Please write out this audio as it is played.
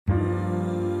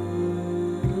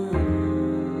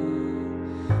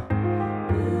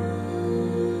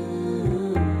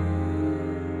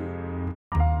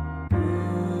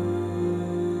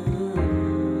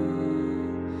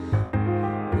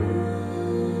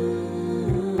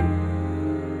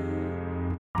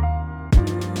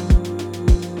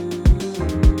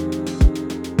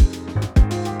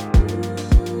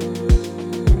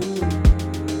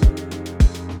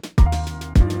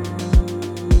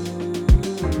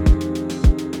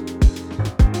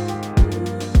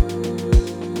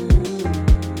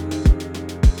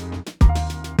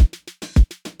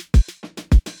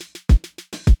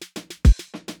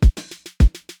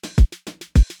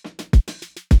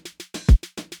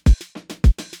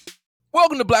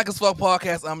Welcome to Black as Fuck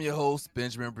Podcast. I'm your host,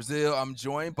 Benjamin Braziel. I'm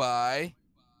joined by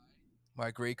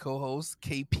my great co-host,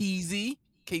 K Peasy.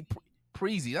 K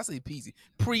Preezy. I say Peasy.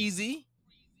 Preezy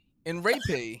and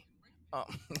Raypay.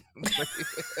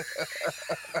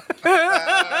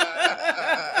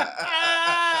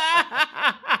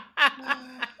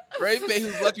 Raypay,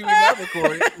 who's lucky we're not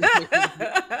recording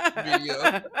video.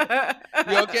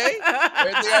 You okay?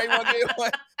 Everything all right? You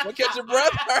want to catch your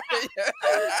breath?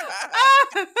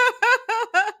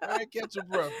 All right, catch your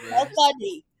breath, man. So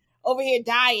funny. Over here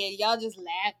dying. Y'all just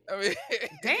laughing.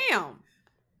 Damn.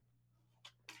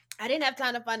 I didn't have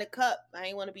time to find a cup. I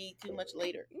ain't want to be too much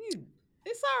later.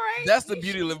 It's all right. That's the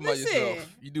beauty of living by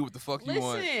yourself. You do what the fuck you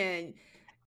want. Listen.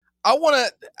 I want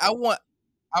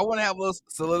to have a little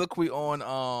soliloquy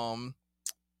on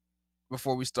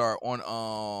before we start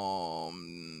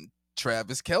on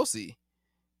Travis Kelce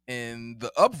and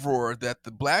the uproar that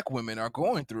the black women are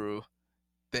going through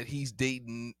that he's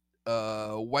dating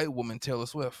white woman Taylor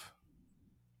Swift.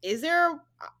 Is there?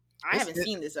 I haven't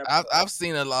seen this. I've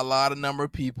seen a lot of number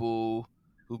of people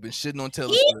who've been shitting on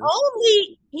Taylor Swift.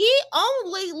 He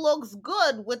only looks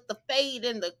good with the fade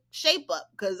and the shape up,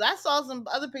 because I saw some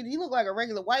other pictures. He looked like a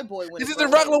regular white boy. He's a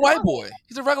regular white boy.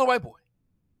 He's a regular white boy.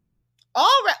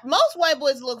 Most white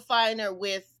boys look finer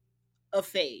with a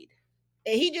fade.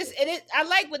 And I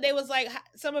like what they was like,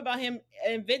 something about him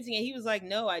inventing it. He was like,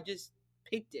 no, I just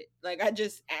picked it. Like, I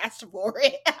just asked for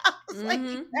it. I was like,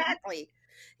 exactly.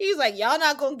 He's like, y'all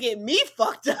not gonna get me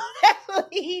fucked up. That's what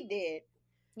he did.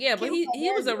 Yeah, but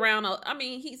he was around.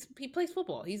 He plays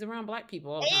football. He's around black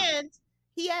people all the time. And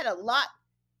he had a lot.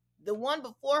 The one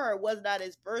before her was not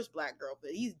his first black girl, but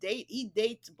he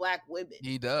dates black women.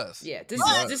 He does. Yeah,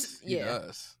 He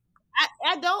does.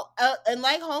 I don't. And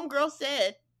like homegirl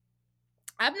said,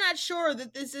 I'm not sure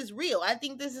that this is real. I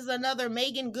think this is another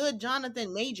Megan Good,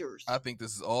 Jonathan Majors. I think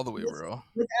this is all the way real.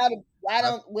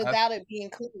 Without it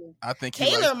being clean. I think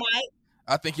Taylor might.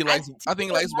 I think he likes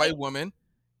white women.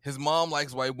 His mom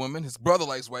likes white women. His brother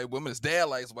likes white women. His dad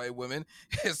likes white women.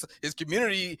 His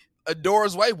community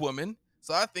adores white women.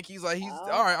 So I think he's all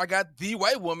right. I got the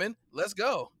white woman. Let's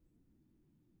go.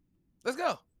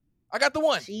 I got the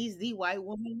one. She's the white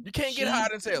woman. You can't get higher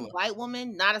than Taylor. White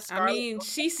woman, not a Scarlet. I mean,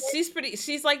 she's pretty.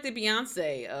 She's like the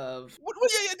Beyonce of. Hold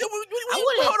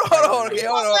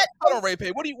on,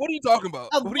 Raypay. What are you talking about?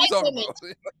 What are you talking about?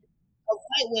 Of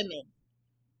white women.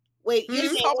 Wait, what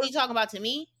are you talking about to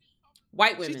me?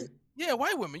 White women.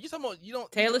 White women. You talking about you don't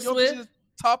Taylor Swift? She's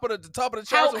top of the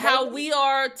charts. How we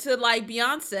are to like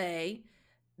Beyonce,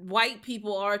 white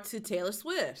people are to Taylor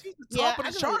Swift. She's the top of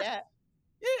the chart.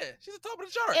 Yeah, she's the top of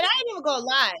the chart. And I ain't even gonna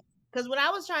lie, because when I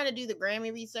was trying to do the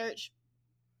Grammy research,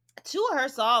 2 of her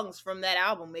songs from that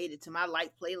album made it to my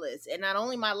liked playlist. And not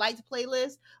only my liked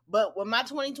playlist, but when my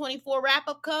 2024 wrap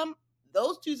up come,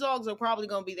 those 2 songs are probably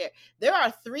gonna be there. There are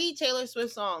 3 Taylor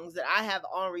Swift songs that I have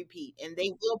on repeat, and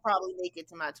they will probably make it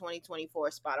to my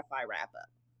 2024 Spotify wrap up.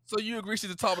 So you agree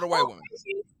she's the top of the white woman?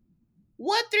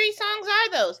 What 3 songs are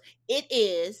those? It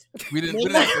is. We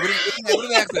didn't ask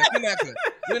that.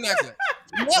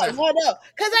 No.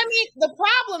 Because I mean, the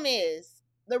problem is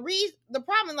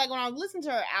like when I listen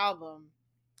to her album,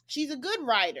 she's a good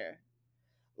writer,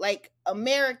 like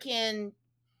American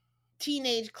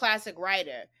teenage classic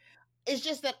writer. It's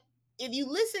just that if you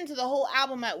listen to the whole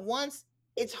album at once,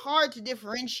 it's hard to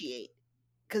differentiate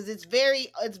because it's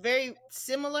very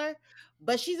similar.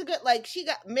 But she's a good, like, she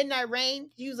got Midnight Rain.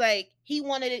 She was like, he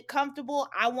wanted it comfortable.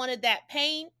 I wanted that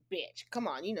pain. Bitch, come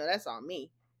on. That's on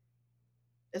me.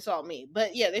 It's all me.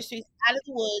 But yeah, there's 3 Out of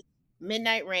the Woods,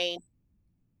 Midnight Rain.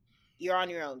 You're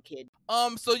on your own, kid.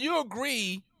 So you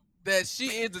agree that she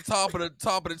is the top of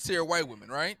the tier white women,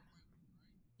 right?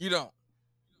 You don't.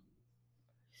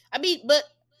 I mean, but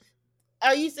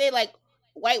are you saying like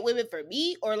white women for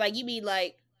me, or like you mean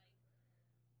like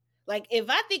if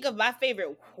I think of my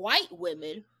favorite white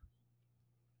women,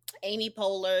 Amy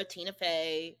Poehler, Tina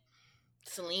Fey,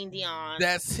 Celine Dion.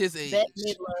 That's his age. Bette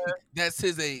Midler. That's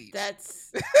his age.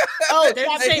 That's they're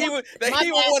the same. He would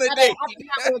want to date. I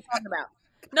forgot what we're talking about.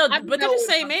 No, but they're the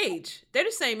same age. They're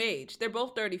the same age. They're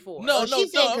both 34. No.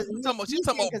 She's talking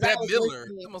about Bette Midler.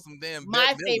 Talking about some damn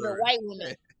my favorite white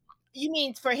woman. You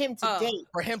mean for him to date?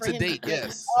 For him to date,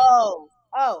 yes. Oh,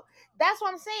 that's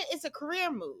what I'm saying. It's a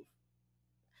career move.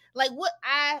 Like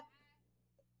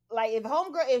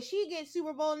if she gets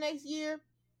Super Bowl next year,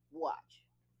 watch.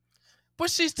 But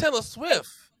she's Taylor Swift.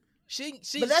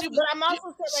 But I'm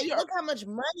also saying, like, look how much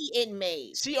money it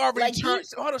made. She already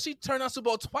she turned on Super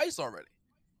Bowl twice already.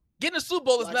 Getting a Super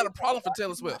Bowl is not a problem for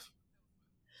Taylor Swift.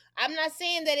 I'm not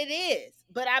saying that it is,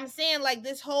 but I'm saying like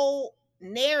this whole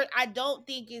I don't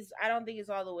think it's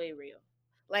all the way real.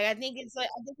 Like I think it's a cover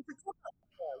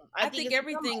up. I think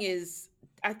everything is.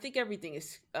 I think everything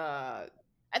is. I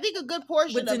think a good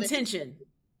portion With of it. intention.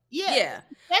 Yeah. Yeah.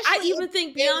 I Especially even if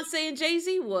think there's- Beyonce and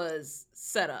Jay-Z was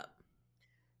set up.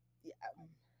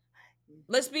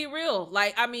 Let's be real.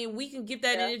 Like, I mean, we can give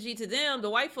that Yeah. energy to them, the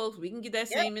white folks. We can give that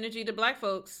Yeah. same energy to black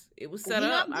folks. It was set We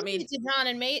up. not I giving mean, it to John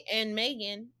and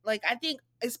Megan. Like I think,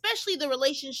 especially the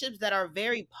relationships that are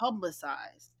very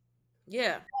publicized.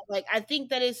 yeah. Like I think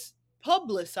that it's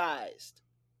publicized.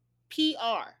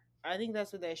 PR. I think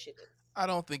that's what that shit is. I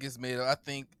don't think it's made up.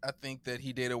 I think that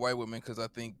he dated white women because I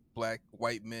think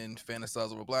white men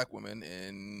fantasize over black women,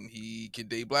 and he can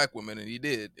date black women, and he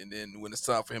did. And then when it's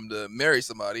time for him to marry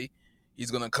somebody,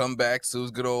 he's gonna come back to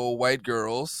his good old white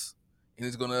girls, and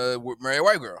he's gonna marry a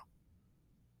white girl.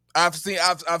 I've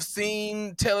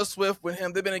seen Taylor Swift with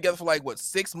him. They've been together for like what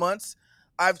 6 months.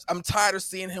 I'm tired of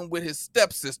seeing him with his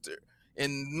stepsister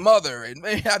and mother, and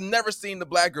I've never seen the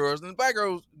black girls. And the black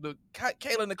girls, the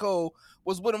Kayla Nicole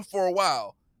was with him for a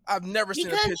while. I've never seen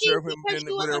a picture of him because being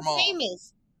she with her wasn't mom.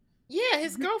 famous. Yeah,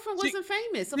 his girlfriend She- wasn't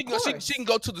famous. Of She course. can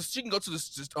go to the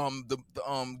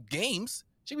games.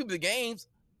 She can be the games.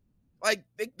 Like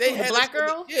they Who, the had black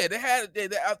girl? Yeah, they've Yeah, had. but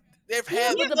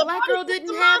the the black mom- girl didn't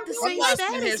the have mom the was I'm same not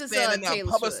sitting here status saying as they're not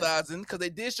Taylor Swift. publicizing because they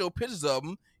did show pictures of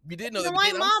them. You didn't know The that.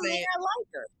 white I'm mom may saying not like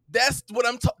her.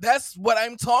 that's what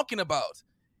I'm talking about.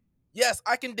 Yes,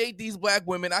 I can date these black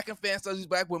women. I can fantasize these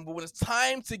black women, but when it's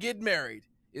time to get married,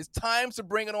 it's time to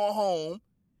bring it on home.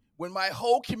 When my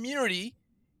whole community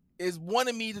is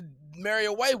wanting me to marry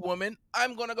a white woman,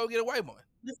 I'm gonna go get a white woman.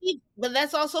 But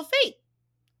that's also fake.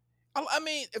 I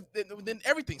mean, then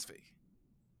everything's fake.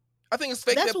 I think it's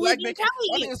fake That's that what black we've men. been telling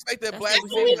I you. think it's fake that That's black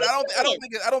what men. we've been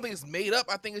I don't think it's made up.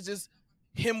 I think it's just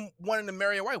him wanting to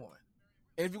marry a white woman.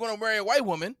 And if you want to marry a white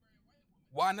woman,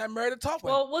 why not marry the top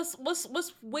one? Well,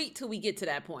 let's wait till we get to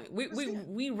that point.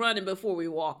 We running before we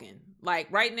walking. Like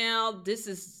right now, this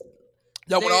is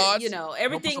Y'all with odds? you know, You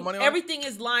wanna put some money on it? everything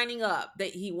is lining up. That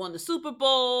he won the Super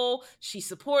Bowl. She's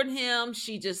supporting him.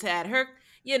 She just had her,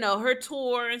 you know, her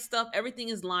tour and stuff. Everything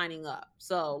is lining up.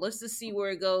 So let's just see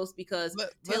where it goes because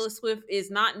Taylor Swift is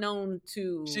not known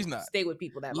to She's not. stay with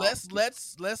people that long.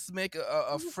 Let's make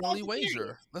a friendly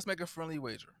wager. Let's make a friendly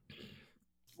wager.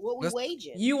 What we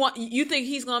waging? You think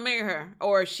he's gonna marry her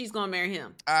or she's gonna marry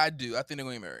him? I do. I think they're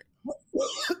gonna get married.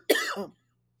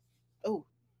 Oh,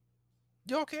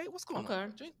 You okay? What's going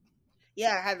on?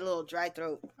 yeah, I had a little dry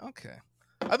throat. Okay.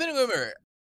 I think they're gonna get married.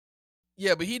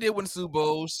 Yeah, but he did win the Super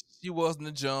Bowl. She wasn't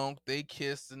a junk. They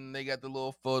kissed and they got the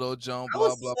little photo jump. I Blah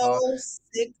was blah so blah.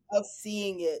 sick of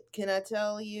seeing it. Can I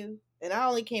tell you? And I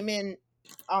only came in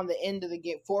on the end of the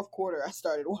game, fourth quarter. I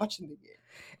started watching the game.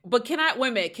 But wait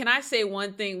a minute? Can I say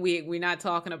one thing we're not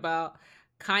talking about?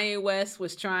 Kanye West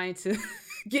was trying to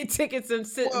get tickets and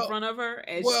sit in front of her,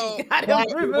 and she got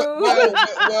him removed.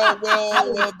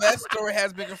 Well, that story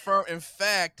has been confirmed. In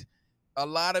fact, a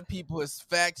lot of people has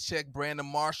fact checked Brandon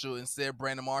Marshall and said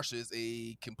Brandon Marshall is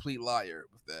a complete liar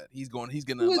with that. He's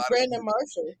getting Who is Brandon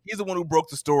Marshall? He's the one who broke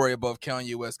the story above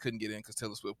Kanye West couldn't get in because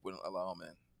Taylor Swift wouldn't allow him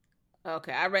in.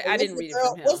 Okay, I didn't read it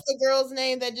from him. What's the girl's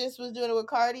name that just was doing it with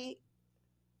Cardi?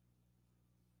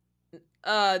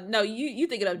 No, you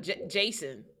thinking of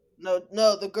Jason? No,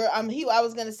 the girl. I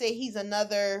was gonna say he's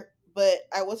another, but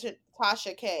I wasn't.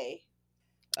 Tasha K.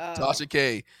 Tasha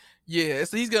K. Yeah,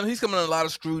 so he's coming under a lot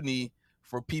of scrutiny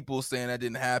for people saying that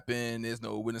didn't happen. There's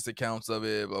no witness accounts of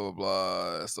it. Blah blah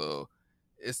blah. So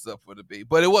it's up for debate,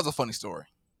 but it was a funny story.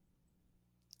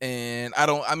 And I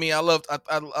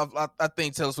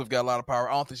think Taylor Swift got a lot of power.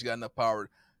 I don't think she got enough power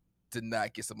to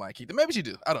not get somebody kicked. Maybe she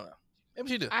do. I don't know. Maybe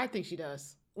she do. I think she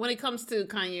does. When it comes to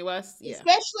Kanye West, yeah.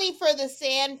 Especially for the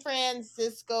San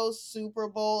Francisco Super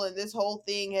Bowl, and this whole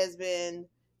thing has been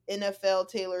NFL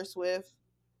Taylor Swift.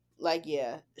 Like,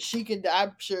 yeah, she could.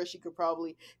 I'm sure she could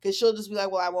probably, because she'll just be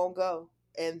like, "Well, I won't go,"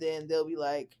 and then they'll be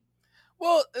like,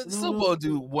 "Well, Super Bowl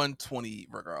do 120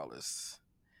 regardless."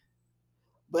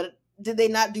 But did they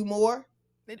not do more?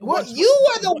 You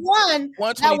were the one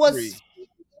that was.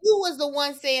 You was the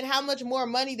one saying how much more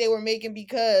money they were making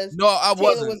because I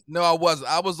wasn't.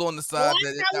 I was on the side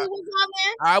that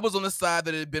I was on the side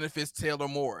that it benefits Taylor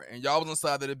more, and y'all was on the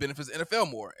side that it benefits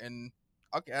NFL more. And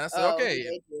okay, and I said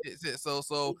okay.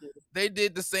 So they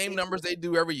did the same numbers they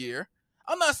do every year.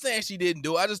 I'm not saying she didn't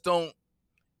do it. I just don't.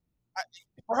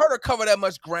 For her to cover that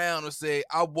much ground and say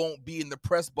I won't be in the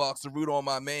press box to root on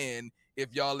my man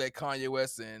if y'all let Kanye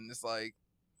West in, it's like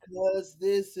because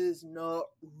this is not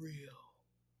real.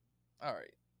 All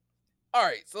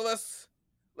right. So let's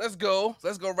go.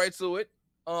 Let's go right to it.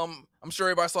 I'm sure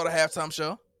everybody saw the halftime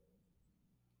show.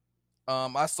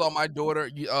 I saw my daughter.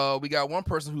 We got one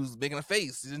person who's making a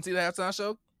face. You didn't see the halftime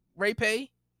show? Raypay.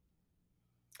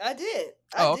 I did.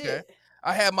 Oh, okay. did.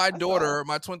 I had my daughter,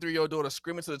 my 23-year-old daughter,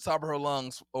 screaming to the top of her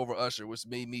lungs over Usher, which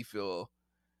made me feel,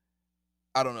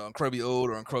 I don't know, incredibly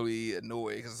old or incredibly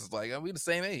annoyed because it's like we the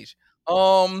same age.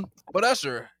 But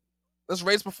Usher, let's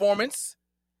rate his performance.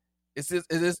 It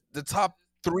is the top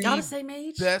 3 Y'all the same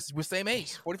age? best. We're same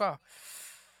age, 45.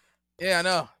 Yeah, I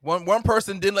know. One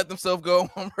person didn't let themselves go.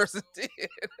 One person did.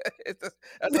 That's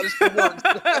how the shit works.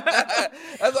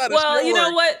 That's how the Well, shit you know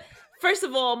works. what? First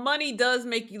of all, money does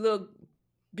make you look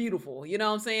beautiful. You know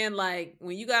what I'm saying? Like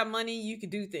when you got money, you can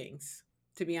do things.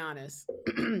 To be honest,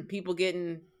 people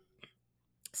getting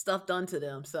stuff done to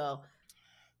them. So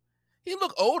he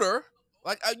look older.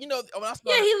 Like you know, when I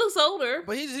started, yeah, he looks older.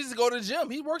 But he's to go to the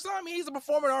gym. He works out. I mean, he's a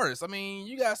performing artist. I mean,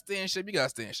 you gotta stay in shape.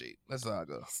 That's how I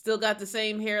go. Still got the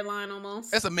same hairline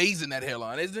almost. That's amazing, that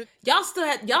hairline, isn't it? Y'all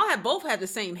have both had the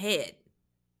same head.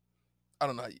 I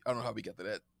don't know how we get to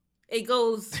that. It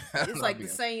goes. It's like the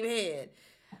same head.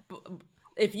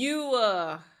 If you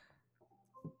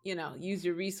use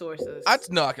your resources. I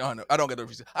don't get the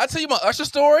resources. I tell you my Usher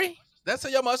story. That's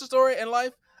tell you my Usher story in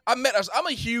life. I met Usher. I'm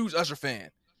a huge Usher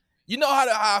fan. You know how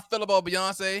I feel about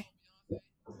Beyonce?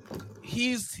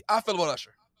 I feel about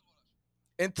Usher.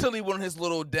 Until he went on his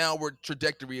little downward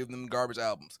trajectory of them garbage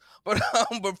albums. But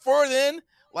before then,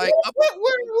 like what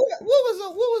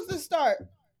was the start?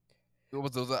 What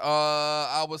was those?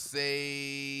 I would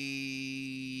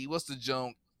say, what's the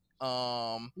joke?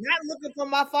 Not Looking for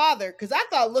My Father, because I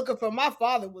thought Looking for My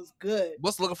Father was good.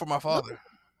 What's Looking for My Father?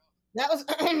 That was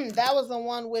the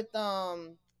one with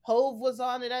Hove was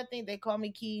on it. I think they call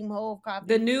me Keem Hove copy.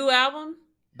 The new album?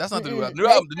 That's not the new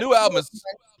album. The new album is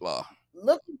blah.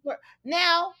 Looking for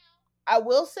now. I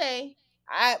will say,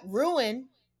 Ruin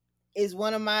is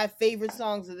one of my favorite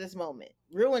songs of this moment.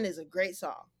 Ruin is a great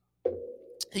song.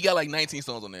 He got like 19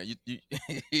 songs on there. He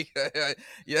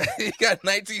got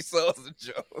 19 songs,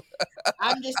 Joe.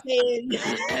 I'm just saying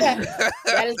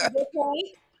that is a good point.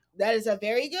 That is a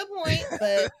very good point,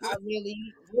 but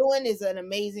Ruin is an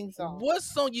amazing song. What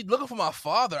song you Looking for My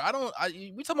Father?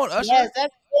 We talking about Usher? Yes, they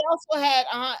also had.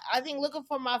 I think Looking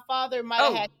for My Father might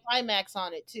have had Climax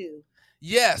on it too.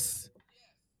 Yes,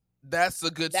 that's a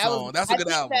good song. That's a good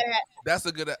album. That's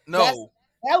a good. No.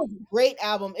 That was a great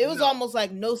album. It was almost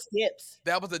like no skips.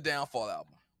 That was a Downfall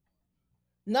album.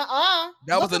 Nuh-uh.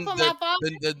 That was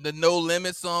the No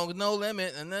Limit song, No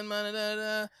Limit, and then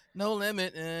No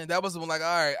Limit, and that was the one like, all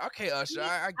right, okay, Usher.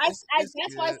 That's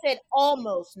why I said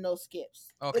almost no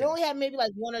skips. Okay. It only had maybe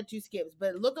like 1 or 2 skips,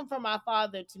 but Looking for My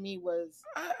Father to me was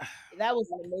an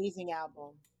amazing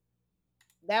album.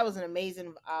 That was an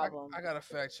amazing album. I gotta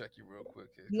fact check you real quick.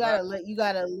 You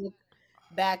gotta look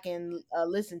back and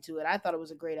listen to it. I thought it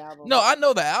was a great album. No, I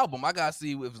know the album. I gotta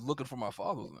see if Looking for My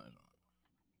Father was in it.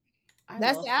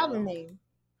 That's the album name.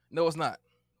 No, it's not.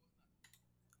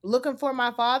 Looking for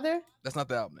My Father? That's not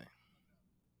the album name.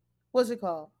 What's it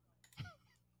called?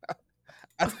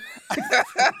 That's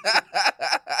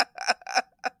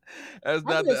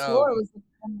not the album. It was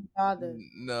Looking for My Father.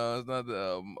 No, it's not the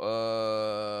album.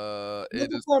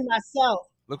 Looking for Myself.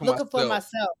 Looking for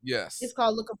Myself. Yes. It's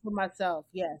called Looking for Myself.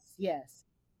 Yes. Yes.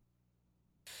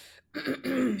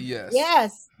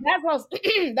 Yes. That's what I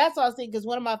was thinking, because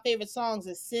one of my favorite songs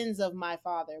is Sins of My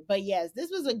Father. But yes,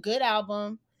 this was a good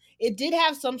album. It did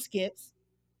have some skips.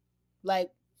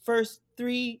 Like first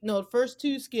 2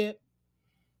 skip.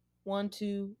 1,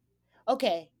 2.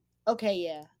 Okay,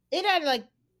 yeah. It had like,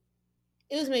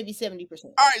 it was maybe 70%.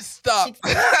 All right, stop.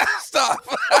 Stop.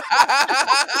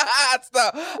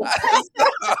 Stop.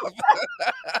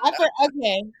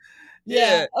 Okay.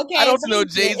 Yeah. Okay. I don't know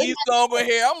Jay-Z song on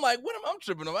here. I'm like, what am I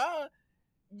tripping about?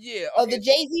 Yeah. Okay. Oh, the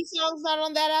Jay-Z song's not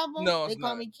on that album? No, they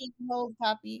call me Keep Hove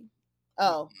copy.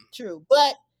 Oh, true.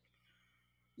 But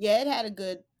yeah, it had a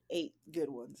good 8 good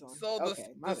ones on. So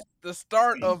the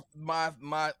start of my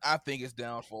I think it's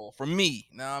Downfall for me.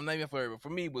 Now I'm not even for everybody. For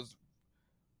me was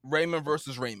Raymond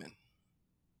versus Raymond.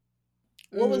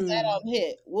 What was that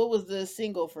hit? What was the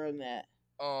single from that?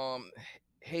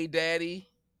 Hey Daddy,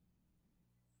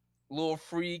 Lil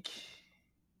Freak,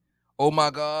 Oh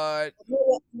My God.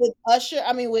 With Usher,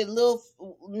 with Lil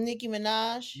Nicki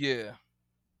Minaj. Yeah.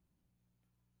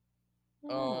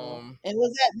 And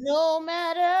was that No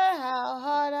Matter How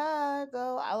Hard I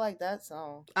Go? I like that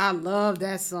song. I love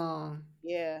that song.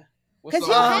 Yeah. Because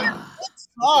he had good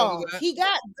songs. He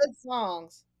got good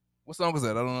songs. What song was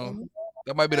that? I don't know.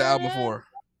 That might be the album before.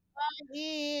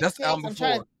 That's the album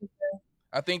before.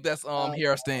 I think that's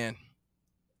Here I Stand.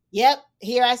 Yep,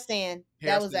 Here I Stand.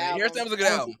 That was the album. Here I Stand was a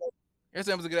good album.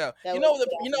 Hairstand was a good album. That You was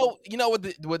know, a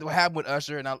good album. what happened with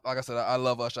Usher, and like I said, I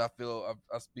love Usher.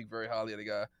 I speak very highly of the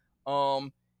guy.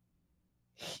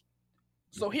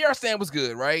 So Hairstand was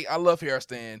good, right? I love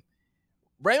Hairstand.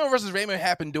 Raymond versus Raymond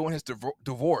happened during his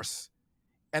divorce,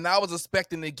 and I was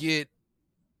expecting to get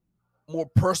more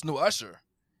personal Usher.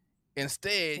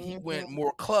 Instead, he went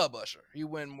more club Usher. He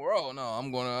went more. Oh no,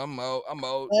 I'm out.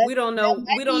 But We don't know.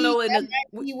 We don't know in that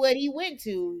might be what he went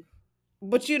to.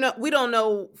 But we don't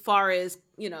know far as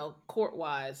court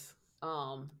wise.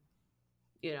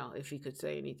 If he could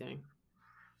say anything.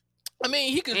 I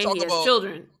mean, he could And talk he has about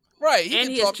children. right. He and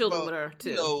could he has talk children about with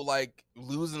her too. like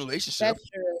losing a relationship. That's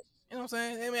true. You know what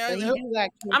I'm saying?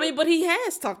 I mean, but he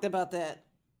has talked about that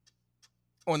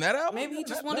on that album. Maybe he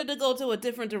just wanted to go to a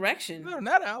different direction. Not on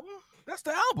that album. That's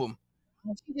the album.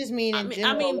 She just mean in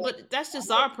general. I mean, but that's just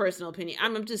our personal opinion.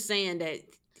 I'm just saying that.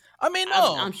 I mean,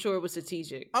 no, I'm sure it was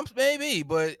strategic. Maybe,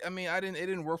 but I mean, It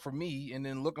didn't work for me. And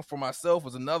then Looking for Myself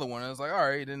was another one. I was like, all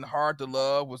right. Then Hard to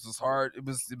Love was just hard. It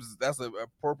was. That's an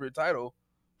appropriate title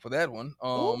for that one.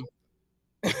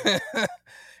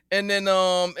 and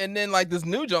then like this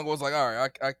new jungle was like, all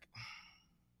right,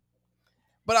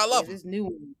 but I love this new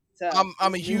one.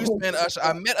 I'm a huge fan of Usher.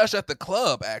 I met Usher at the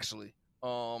club actually.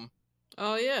 Oh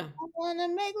yeah. I wanna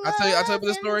make love. I tell you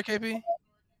the story, KP.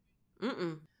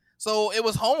 So it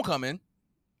was homecoming,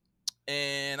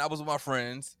 and I was with my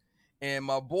friends, and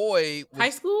my boy was,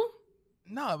 high school.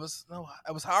 No, it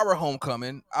was Howard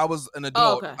homecoming. I was an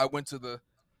adult. Oh, okay. I went to the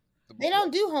they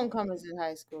don't do homecomings in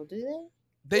high school, do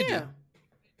they? They do.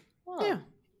 Oh. Yeah.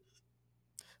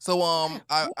 So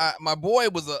my boy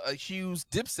was a huge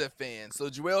Dipset fan. So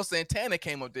Joel Santana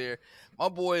came up there. My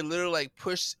boy literally like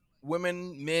pushed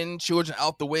women, men, children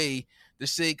out the way to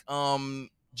shake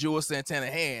Joel Santana's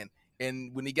hand.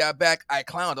 And when he got back, I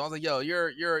clowned him. I was like, "Yo, you're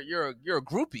a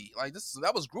groupie. Like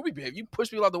that was groupie behavior. You pushed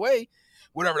people out the way.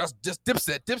 Whatever. That's just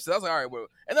Dipset. I was like, all right, well."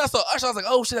 And then I saw Usher. I was like,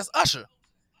 "Oh shit, that's Usher."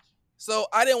 So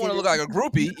I didn't want to look like a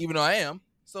groupie, even though I am.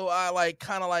 So I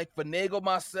kind of finagled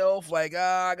myself, I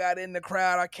got in the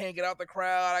crowd, I can't get out the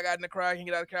crowd, I got in the crowd, I can't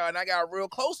get out the crowd, and I got real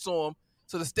close to him,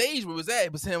 to the stage where it was at.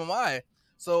 It was him and I.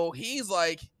 So he's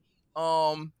like,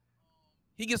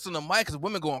 he gets on the mic because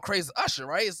women going crazy. Usher,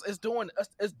 right? It's doing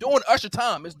Usher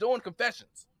time. It's doing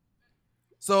Confessions.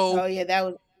 So that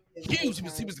was huge.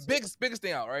 He was the biggest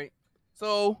thing out, right?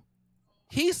 So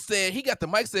he got the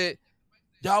mic, said,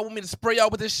 "Y'all want me to spray y'all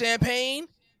with this champagne?"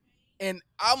 And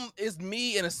it's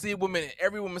me and a sea woman, and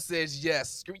every woman says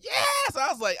yes. Yes!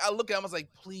 I look at him, I was like,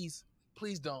 please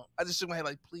don't. I just shook my head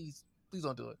like, please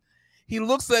don't do it. He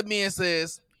looks at me and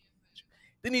says,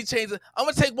 then he changed it. "I'm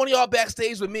gonna take one of y'all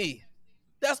backstage with me."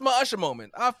 That's my Usher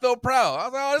moment. I felt proud. I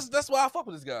was like, oh, that's why I fuck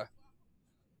with this guy.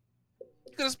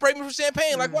 He could have sprayed me with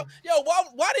champagne. Like, what? Yo,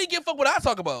 why did he give a fuck what I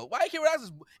talk about? Why do you care what I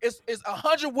say? It's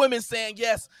 100 women saying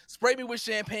yes, spray me with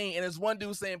champagne, and there's one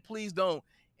dude saying, please don't.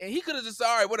 And he could have just said,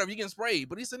 all right, whatever, you can spray.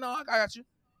 But he said, no, I got you.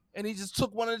 And he just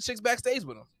took one of the chicks backstage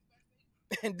with him.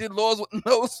 And did Lord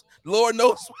knows what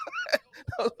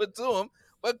to him.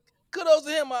 But kudos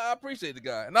to him. I appreciate the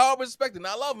guy. And I always respect him.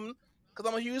 I love him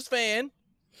because I'm a huge fan.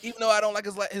 Even though I don't like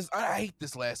his I hate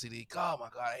this last CD. Oh my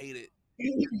God, I hate it.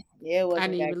 Yeah, I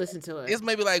didn't even listen to it. It's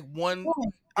maybe like one.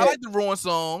 I like the Ruin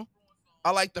song. I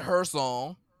like the Her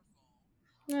song.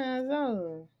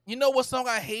 No. You know what song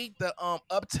I hate? The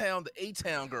Uptown, the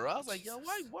A-Town Girl. I was like, yo,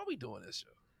 why are we doing this show?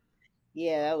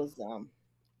 Yeah, that was dumb.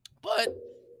 But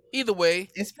either way,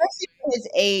 especially for his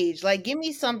age, like give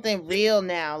me something real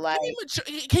now. Like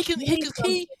he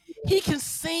can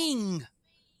sing.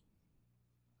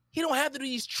 He don't have to do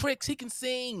these tricks. He can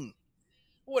sing.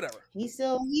 Whatever. He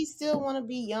still want to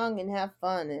be young and have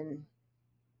fun, and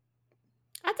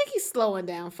I think he's slowing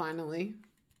down finally.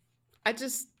 I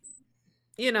just,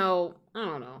 I don't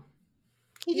know.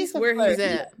 He's where he's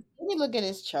at. Let me look at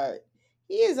his chart.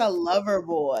 He is a lover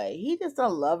boy. He just a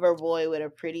lover boy with a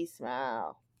pretty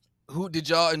smile. Who did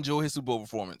y'all enjoy his Super Bowl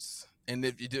performance? And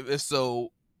if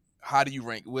so, how do you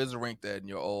rank? Where's the rank that in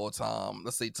your all time?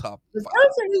 Let's say top. The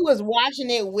person who was watching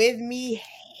it with me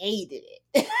hated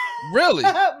it. Really?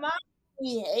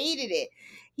 He hated it.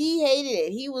 He hated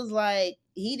it. He was like,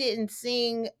 he didn't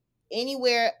sing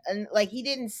anywhere, and like he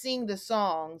didn't sing the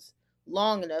songs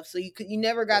long enough, so you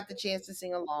never got the chance to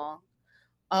sing along.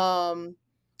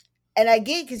 And I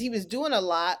get because he was doing a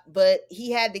lot, but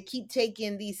he had to keep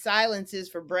taking these silences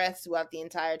for breaths throughout the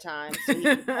entire time. So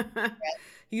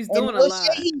he's doing a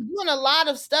lot. He's doing a lot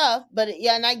of stuff, but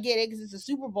yeah, and I get it because it's a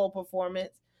Super Bowl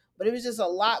performance, but it was just a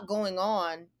lot going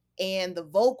on, and the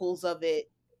vocals of it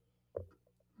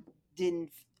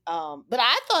didn't. But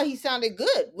I thought he sounded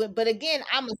good. But again,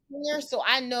 I'm a singer, so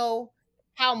I know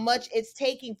how much it's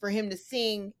taking for him to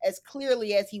sing as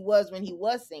clearly as he was when he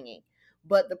was singing.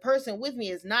 But the person with me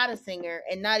is not a singer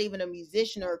and not even a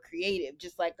musician or a creative,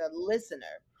 just like a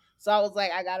listener. So I was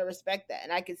like, I gotta respect that.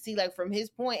 And I could see like from his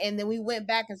point, and then we went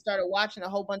back and started watching a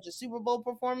whole bunch of Super Bowl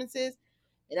performances.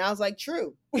 And I was like,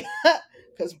 true.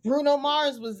 Because Bruno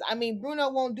Mars Bruno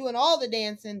won't doing all the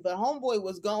dancing, but Homeboy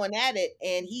was going at it,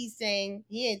 and he's saying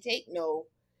he didn't take no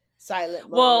silent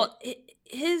moment. Well,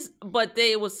 but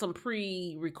there was some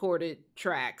pre-recorded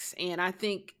tracks, and I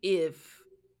think they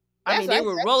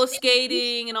were roller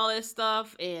skating and all that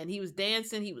stuff, and he was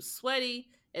dancing. He was sweaty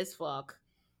as fuck.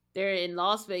 They're in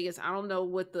Las Vegas. I don't know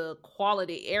what the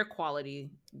air quality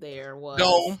there was.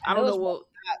 Dome. I don't know what.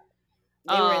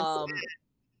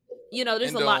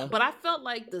 There's a lot, but I felt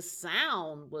like the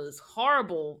sound was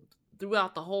horrible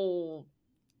throughout the whole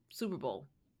Super Bowl.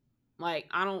 Like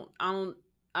I don't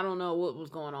know what was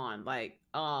going on. Like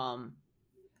it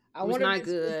was not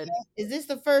good. Is this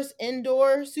the first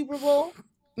indoor Super Bowl?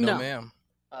 No, ma'am.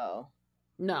 Oh.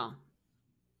 No.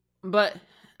 But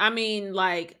I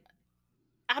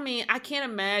can't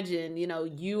imagine,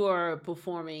 you are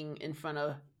performing in front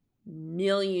of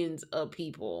millions of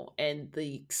people and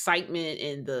the excitement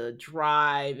and the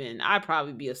drive, and I'd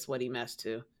probably be a sweaty mess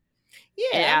too.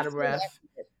 Yeah. And out of breath.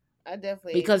 I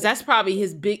definitely, because that's probably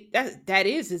that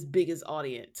is his biggest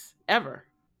audience ever.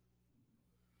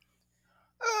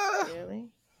 Really?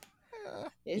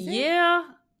 Yeah.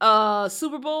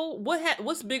 Super Bowl.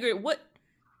 What's bigger?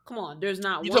 Come on, there's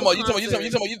not you one. You talking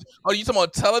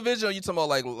about television, or you talking about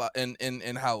like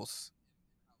in house?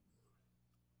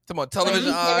 Talking about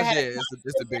television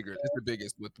it's the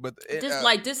biggest. But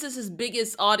this is his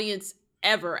biggest audience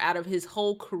ever out of his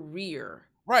whole career.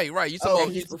 Right. You talking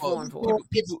about he's performed for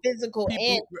physical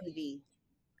and TV.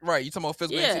 Right, you talking about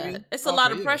physical and TV? It's a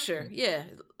lot of pressure. Yeah,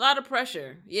 a lot of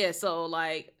pressure. Yeah, so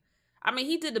like,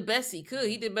 he did the best he could.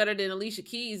 He did better than Alicia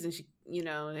Keys, and she,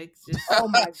 it's just oh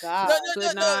my god,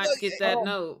 could not get that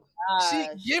note. She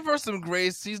give her some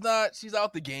grace. She's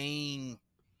out the game.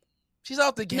 She's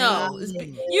out the game. No,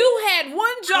 you had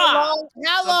one job.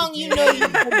 How long you know you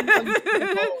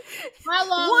How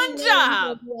long one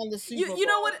job on the Super Bowl? You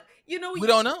know what? We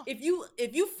don't know. If you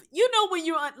when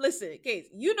you're on, listen, Case,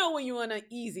 when you're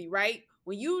uneasy, right?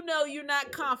 When you're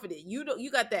not confident, you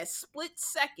got that split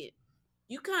second.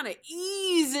 You kind of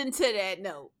ease into that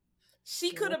note.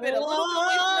 She could have been a little bit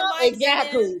away from the mic.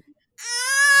 Exactly.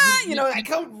 I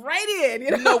come right in.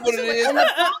 You know what it is? And the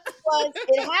problem was,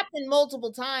 it happened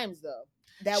multiple times though.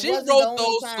 She wrote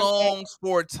those songs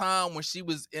for a time when she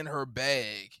was in her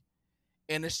bag,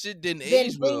 and the shit didn't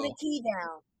age well.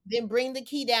 Then bring the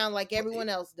key down like everyone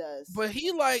else does. But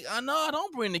he like,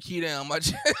 don't bring the key down, my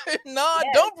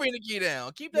don't bring the key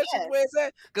down. Keep that shit where it's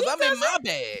at, because I'm in my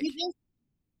bag.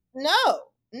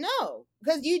 No,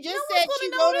 because you just said she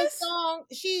wrote a song.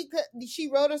 She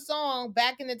wrote a song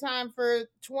back in the time for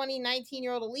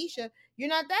 19-year-old Alicia. You're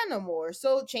not that no more.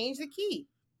 So change the key.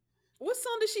 What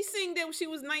song did she sing that when she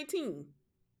was 19?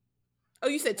 Oh,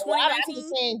 you said 2019? I'm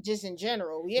just saying, just in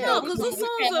general. Yeah. No, because those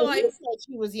songs are like,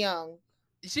 she was young.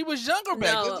 She was younger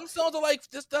back. Those songs are like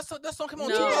that song came out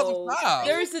in 2005.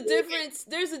 There's a difference.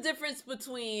 There's a difference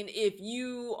between if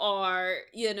you are,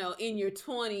 in your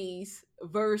 20s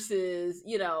versus,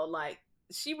 like,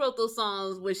 she wrote those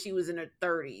songs when she was in her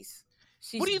 30s.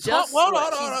 What are you talking? Hold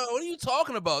on. What are you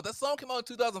talking about? That song came out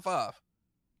in 2005.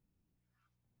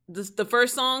 The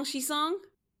first song she sung?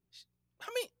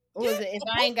 Was it If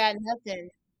I Ain't Got Nothing?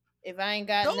 If I Ain't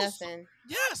Got Nothing.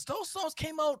 Yes, those songs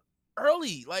came out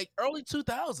early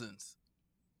 2000s.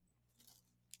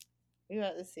 You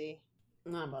have to see.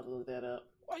 I'm about to look that up.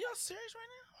 Are y'all serious right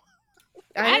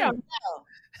now? I don't know.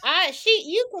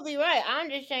 You could be right. I'm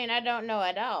just saying I don't know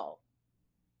at all.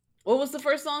 What was the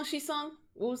first song she sung?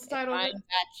 What was the title of it? If I Ain't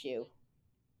Got You.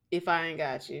 If I Ain't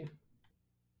Got You.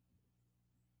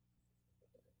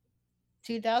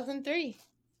 2003.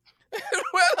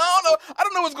 Well, I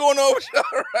don't know what's going on with y'all,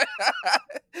 right?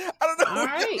 I don't know. All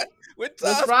right.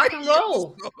 Let's rock and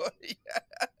roll.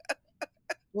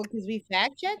 Well, because we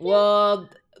fact checked. Well,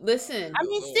 listen.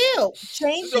 Still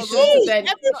change the key.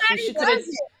 She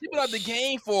been out the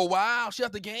game for a while. She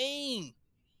out the game.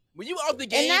 When you out the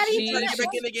game, she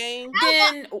back in the game.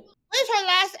 Then where's her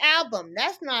last album?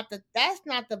 That's not the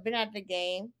been out the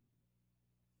game.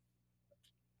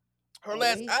 Her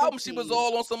last album, she was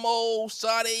all on some old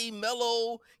Sade,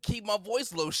 mellow, keep my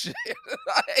voice low shit.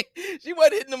 She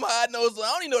wasn't hitting them high notes.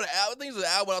 I don't even know the album. I think it was the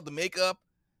album without the makeup.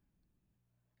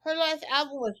 Her last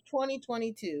album was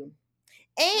 2022.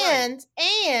 And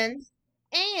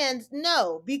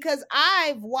no, because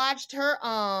I've watched her,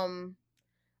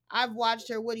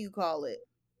 what do you call it?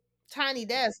 Tiny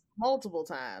Desk multiple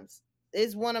times.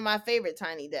 It's one of my favorite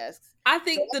Tiny Desks. I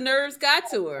think the nerves got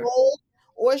to her.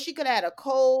 Or she could have had a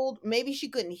cold. Maybe she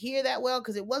couldn't hear that well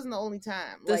because it wasn't the only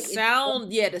time. The sound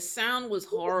was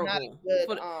horrible.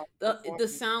 Good, the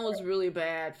sound was really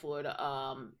bad for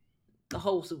the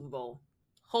whole Super Bowl.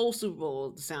 Whole Super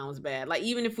Bowl, the sound was bad. Like,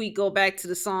 even if we go back to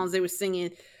the songs they were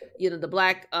singing, the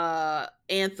Black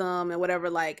anthem and whatever,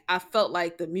 like, I felt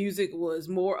like the music was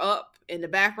more up in the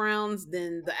backgrounds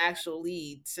than the actual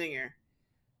lead singer,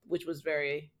 which was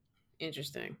very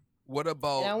interesting. What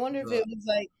about? And I wonder if it was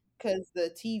like because the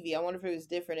TV. I wonder if it was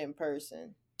different in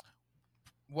person.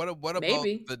 What about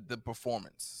the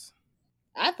performance?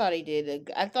 I thought he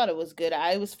did. I thought it was good.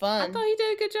 It was fun. I thought he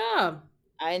did a good job.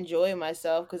 I enjoy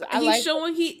myself because he's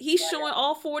showing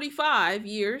all 45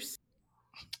 years.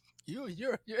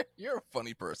 You're a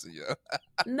funny person, yeah.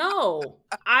 No,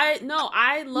 I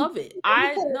love it.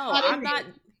 I'm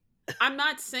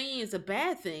not saying it's a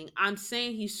bad thing. I'm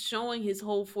saying he's showing his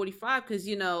whole 45 because,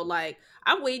 like,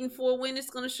 I'm waiting for when it's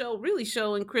going to really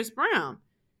showing Chris Brown,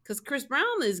 because Chris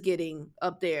Brown is getting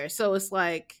up there. So it's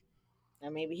like,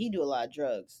 maybe he do a lot of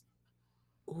drugs.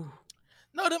 Ooh.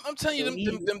 No, I'm telling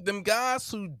you, them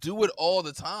guys who do it all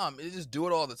the time, they just do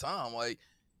it all the time. Like,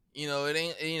 it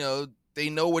ain't, they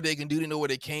know what they can do, they know what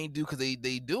they can't do because they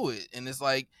do it. And it's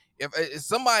like, if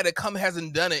somebody that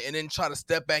hasn't done it and then try to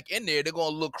step back in there, they're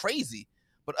gonna look crazy.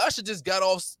 But Usher just got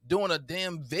off doing a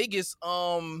damn Vegas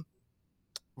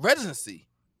residency.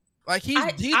 Like, he's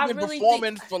been really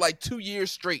performing for like 2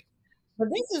 years straight. But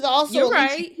this is also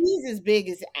right. He's as big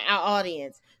as our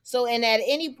audience. So, and at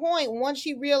any point, once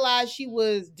she realized she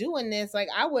was doing this, like,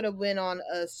 I would have been on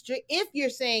a strict. If you're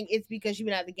saying it's because she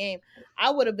been at the game, I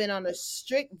would have been on a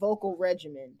strict vocal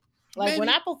regimen. Like, when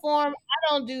I perform, I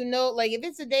don't do like, if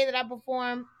it's a day that I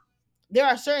perform, there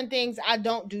are certain things I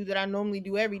don't do that I normally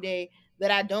do every day that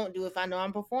I don't do if I know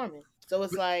I'm performing. So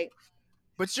it's like.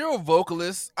 But you're a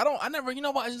vocalist. I never, you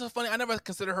know what? It's just funny. I never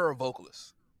consider her a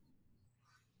vocalist.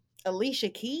 Alicia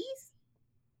Keys?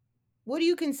 What do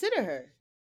you consider her?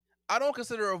 I don't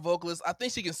consider her a vocalist. I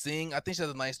think she can sing. I think she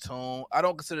has a nice tone. I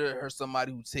don't consider her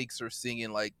somebody who takes her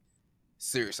singing like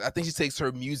serious. I think she takes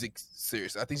her music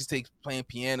serious. I think she takes playing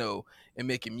piano and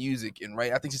making music and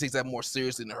I think she takes that more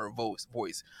seriously than her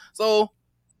voice. So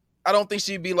I don't think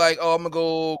she'd be like, oh, I'm gonna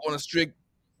go on a strict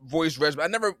voice regimen. I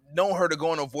never known her to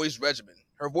go on a voice regimen.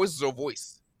 Her voice is her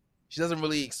voice. She doesn't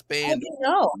really expand.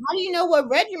 How do you know what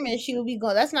regimen she would be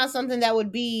going? That's not something that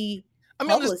would be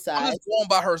publicized. I'm just going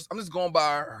by her. I'm just going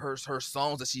by her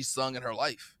songs that she sung in her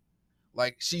life.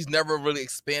 Like, she's never really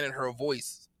expanded her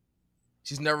voice.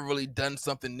 She's never really done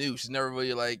something new. She's never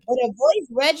really like. But a voice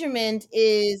regimen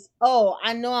is,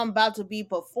 I know I'm about to be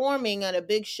performing at a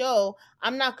big show.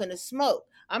 I'm not going to smoke.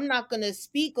 I'm not going to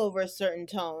speak over a certain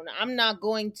tone. I'm not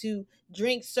going to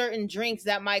drink certain drinks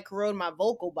that might corrode my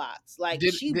vocal box. Like,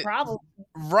 probably.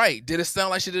 Right. Did it sound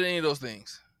like she did any of those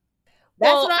things?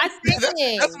 That's what I'm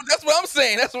saying. That's what I'm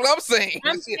saying. That's what I'm saying.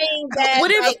 I'm saying that.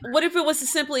 What if it was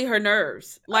simply her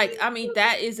nerves? Like, I mean,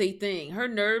 that is a thing. Her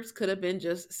nerves could have been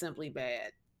just simply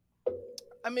bad.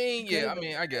 I mean, yeah. I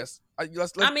mean, I guess.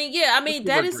 That's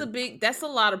a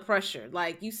lot of pressure.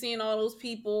 Like, you seeing all those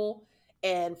people,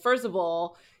 and first of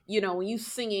all, when you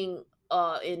singing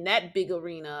in that big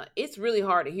arena, it's really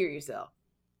hard to hear yourself.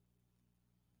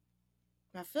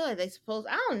 I feel like I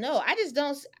don't know. I just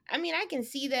don't. I mean, I can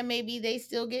see that maybe they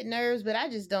still get nerves, but I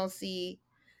just don't see.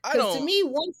 Because to me,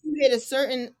 once you hit a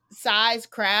certain size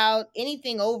crowd,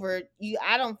 anything over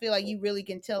I don't feel like you really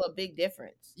can tell a big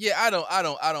difference. Yeah, I don't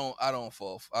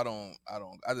fall. I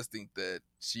just think that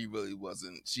she really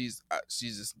wasn't. She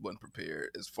just wasn't prepared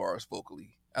as far as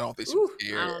vocally. I don't think she was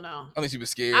scared. I don't know. I think she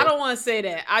was scared. I don't want to say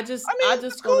that. That's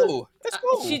cool. That's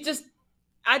cool.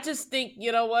 I just think,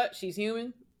 you know what? She's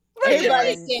human.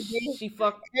 Everybody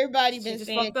been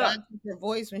saying God took her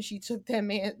voice when she took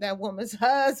that woman's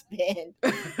husband.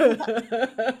 See,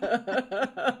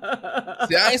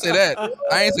 I ain't say that.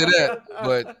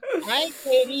 But I ain't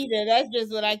say it either. That's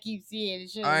just what I keep seeing.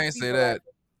 I ain't say that.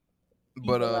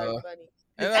 But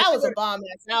that was a bomb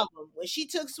ass album. When she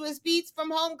took Swiss Beats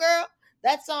from Homegirl,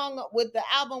 that song with the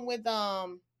album with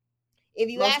If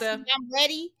You Ask Me, I'm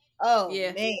Ready. Oh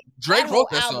yeah, man. Drake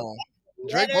wrote that song.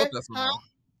 Drake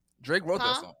wrote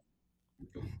that song.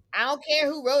 I don't care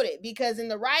who wrote it, because in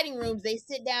the writing rooms they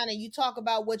sit down and you talk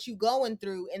about what you going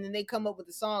through, and then they come up with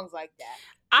the songs like that.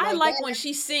 I like when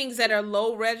she sings at her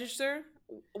low register,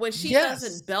 when she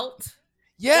doesn't belt.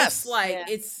 Yes, when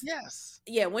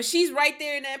she's right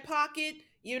there in that pocket,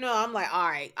 I'm like, all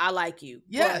right, I like you.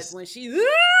 Yes, but when she's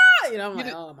You know, I'm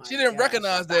like, oh my She didn't gosh,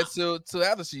 recognize stop. that till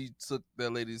after she took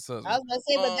that lady's husband. I was gonna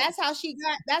say, but that's how she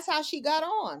got. That's how she got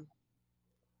on.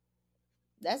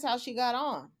 That's how she got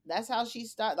on. That's how she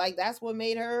started. Like that's what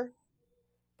made her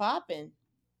popping,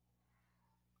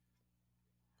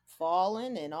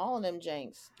 falling, and all of them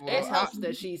janks. It helps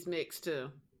that she's mixed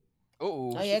too.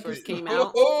 Oh yeah, she first came out.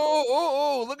 out.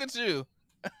 Oh, look at you.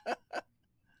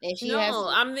 And she has No,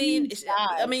 I mean,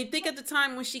 think at the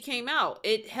time when she came out,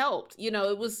 it helped. You know,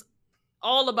 it was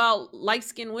all about light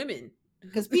skinned women.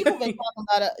 Because people been talking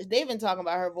about they've been talking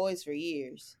about her voice for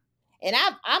years, and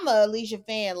I'm a Alicia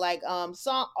fan. Like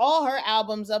song all her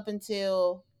albums up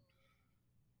until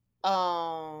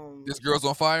This Girl's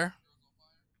on Fire.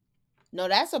 No,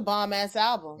 that's a bomb ass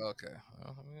album. Okay,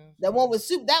 the one with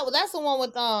Soup. That's the one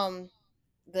with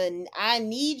the I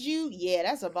Need You. Yeah,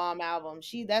 that's a bomb album.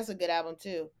 That's a good album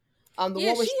too. The one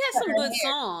where she has some good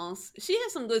songs. She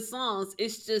has some good songs.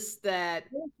 It's just that,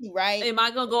 right? Am I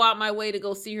gonna go out my way to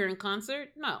go see her in concert?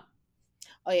 No.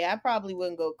 Oh yeah, I probably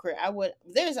wouldn't go. I would.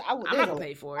 I'm not gonna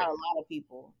pay for it. A lot of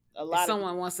people. If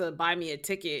someone wants to buy me a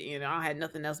ticket, you know, I had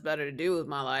nothing else better to do with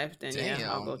my life. Then yeah,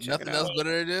 I'll go check it out. Nothing else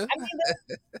better to do. I mean,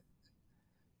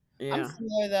 yeah. I'm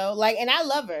similar though. Like, and I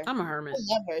love her. I'm a hermit.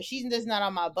 I love her. She's just not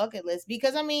on my bucket list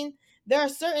because I mean, there are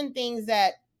certain things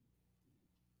that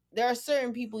there are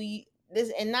certain people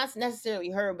and not necessarily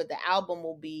her, but the album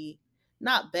will be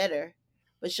not better,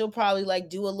 but she'll probably like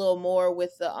do a little more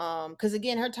with the because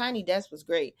again, her Tiny Desk was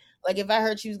great. Like if I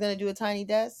heard she was gonna do a Tiny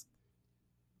Desk,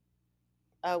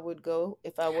 I would go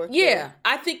if I worked. Yeah, there.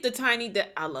 I think the Tiny Desk.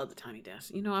 I love the Tiny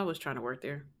Desk. You know, I was trying to work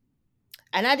there.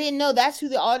 And I didn't know that's who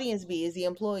the audience is the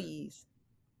employees.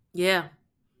 Yeah.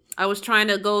 I was trying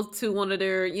to go to one of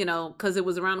their, you know, because it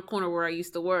was around the corner where I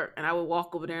used to work. And I would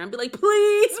walk over there and be like,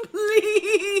 please.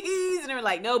 And they were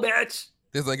like, no, bitch.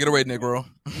 It's like, get away, Negro.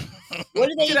 What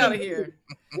do they get out of here?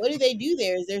 What do they do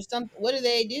there? Is there what do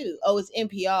they do? Oh, it's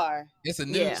NPR. It's a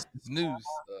news. Yeah. It's news.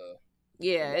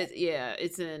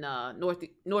 It's in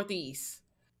Northeast.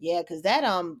 Yeah, because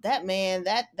that man,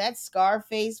 that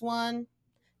Scarface one.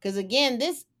 Because again,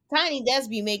 this Tiny Desk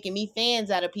be making me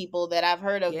fans out of people that I've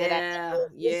heard of. Yeah.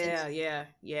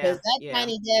 Because that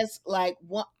Tiny Desk, like,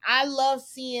 I love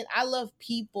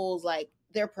people's like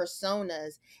their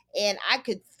personas, and I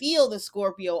could feel the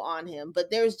Scorpio on him.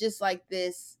 But there's just like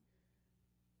this.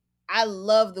 I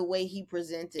love the way he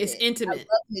presented it. It's intimate. I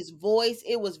love his voice.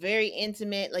 It was very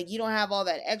intimate. Like you don't have all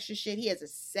that extra shit. He has a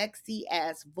sexy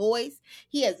ass voice.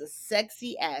 He has a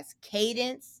sexy ass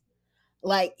cadence.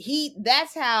 Like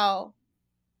that's how,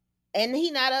 and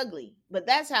he not ugly, but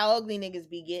that's how ugly niggas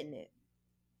be getting it.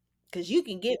 Cause you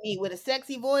can get me with a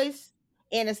sexy voice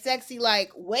and a sexy like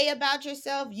way about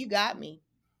yourself. You got me.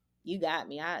 You got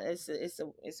me. It's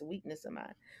a weakness of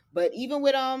mine. But even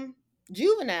with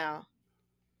Juvenile,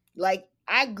 like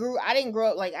I didn't grow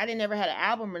up like I didn't ever had an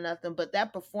album or nothing, but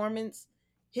that performance,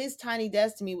 his Tiny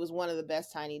Desk to me was one of the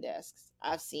best Tiny Desks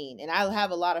I've seen. And I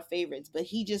have a lot of favorites, but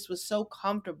he just was so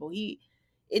comfortable.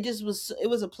 It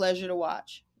was a pleasure to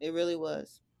watch. It really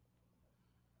was.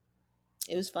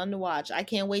 It was fun to watch. I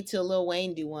can't wait till Lil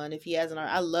Wayne do one if he hasn't.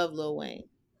 I love Lil Wayne.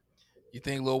 You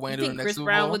think Lil Wayne do the next Chris Super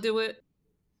Brown Bowl? would do it?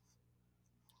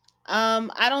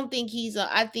 I don't think he's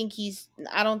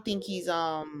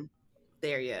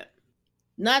there yet.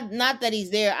 Not that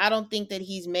he's there. I don't think that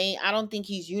he's I don't think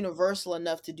he's universal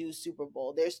enough to do Super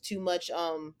Bowl. There's too much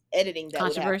editing that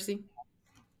controversy.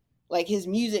 Like his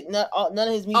music, none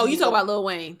of his music. Oh, you talk about Lil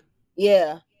Wayne?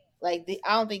 Yeah, like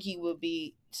I don't think he would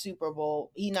be Super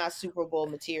Bowl. He's not Super Bowl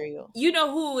material. You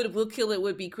know who would kill it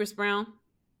would be Chris Brown.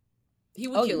 He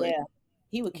would kill it.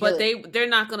 He would kill it. But they're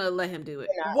not gonna let him do it.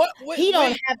 He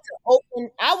don't have to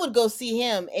open. I would go see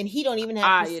him, and he don't even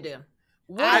have to. You do.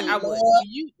 I would.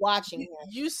 Watching him.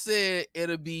 You said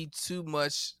it'll be too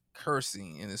much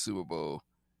cursing in the Super Bowl.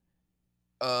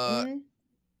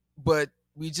 But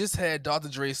we just had Dr.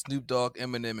 Dre, Snoop Dogg,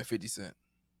 Eminem, and 50 Cent.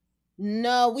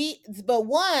 No,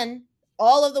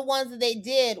 all of the ones that they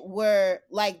did were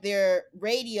like their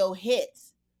radio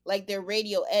hits, like their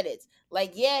radio edits.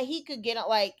 Like, yeah, he could get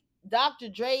like Dr.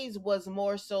 Dre's was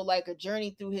more so like a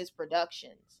journey through his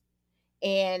productions,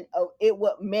 and it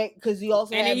would make because you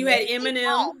also and then you had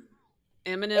Eminem.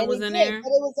 Eminem was in there. But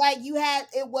it was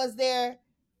like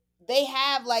they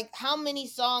have like how many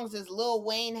songs does Lil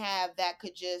Wayne have that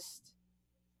could just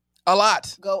a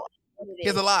lot go? He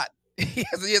has a lot. He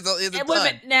has a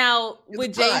ton. Now,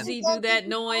 would Jay-Z do that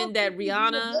knowing that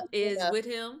Rihanna is with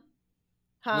him?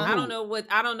 Huh? I don't know what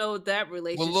that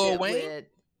relationship with Lil Wayne.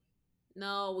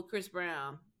 No, with Chris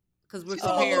Brown, because we're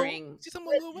comparing. She's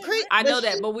Lil Wayne. I know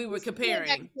that, but we were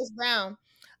comparing Chris Brown.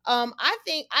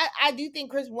 I do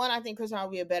think I think Chris Brown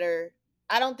will be a better.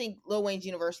 I don't think Lil Wayne's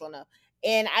universal enough,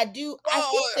 and I think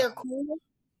they're cool.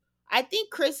 I think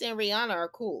Chris and Rihanna are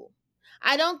cool.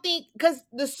 I don't think because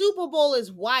the Super Bowl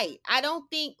is white. I don't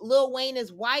think Lil Wayne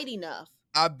is white enough.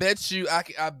 I bet you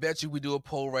we do a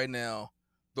poll right now.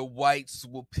 The whites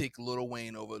will pick Lil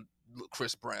Wayne over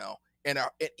Chris Brown, and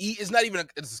it's not even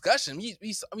a discussion.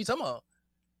 Talking about.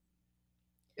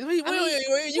 You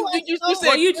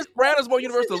said Chris Brown is more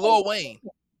universal than Lil Wayne.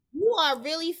 You are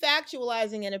really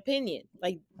factualizing an opinion.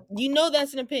 Like,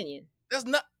 that's an opinion. That's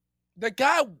not. The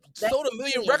guy sold 1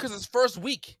 million records his first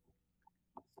week.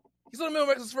 He sold 1 million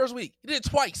records his first week. He did it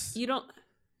twice. You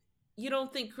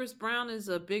don't think Chris Brown is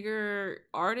a bigger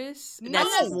artist? No,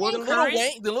 that's more than Lil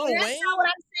Wayne. That's not what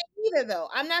I'm saying either, though.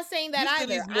 I'm not saying that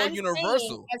either. He's more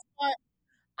universal.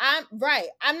 I'm right.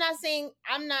 I'm not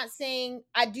saying.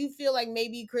 I do feel like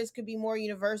maybe Chris could be more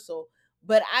universal,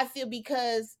 but I feel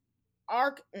because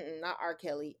not R.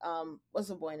 Kelly. What's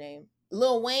the boy name?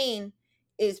 Lil Wayne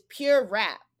is pure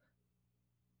rap.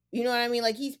 You know what I mean?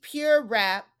 Like, he's pure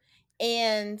rap,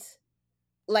 and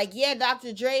like, yeah,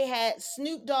 Dr. Dre had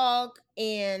Snoop Dogg,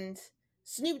 and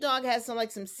Snoop Dogg has some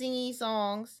singy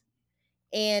songs,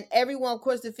 and everyone, of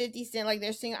course, the 50 Cent, like,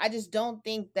 they're singing. I just don't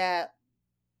think that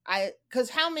because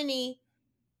how many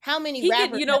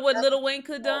rappers you know what Lil Wayne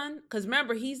could have done? Because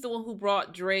remember, he's the one who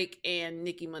brought Drake and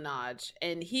Nicki Minaj,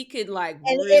 and he could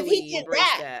really embrace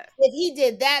that. If he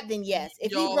did that, then yes.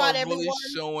 If y'all he brought are everyone,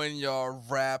 really showing y'all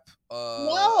rap.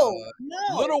 No.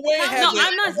 Lil Wayne has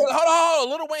hold on.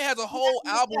 Lil Wayne has a whole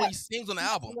album where he sings on the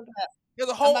album. He has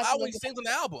a whole album where he sings on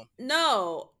the album.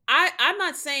 No, I'm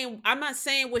not saying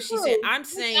what she said. I'm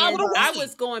saying I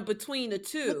was going between the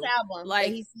two. Which album? Like,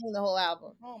 he's singing the whole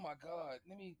album. Oh my god!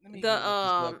 Let me.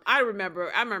 I remember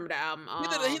the album. He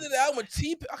did the album with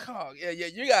T. Oh, yeah.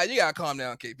 You gotta calm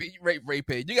down, KP.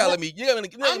 Raypay. You gotta let me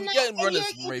run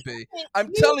this from Raypay. I'm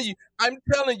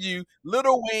telling you,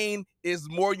 Lil Wayne is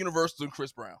more universal than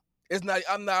Chris Brown. It's not.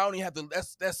 I don't even have to.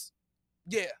 That's.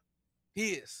 Yeah,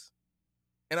 he is.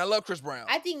 And I love Chris Brown.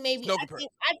 I think maybe. I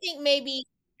think maybe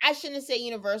I shouldn't say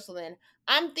universal. Then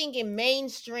I'm thinking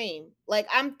mainstream. Like,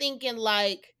 I'm thinking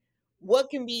like what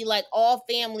can be like all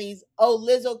families. Oh,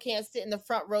 Lizzo can't sit in the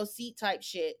front row seat type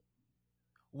shit.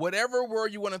 Whatever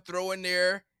word you want to throw in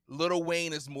there, Lil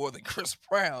Wayne is more than Chris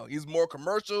Brown. He's more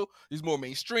commercial. He's more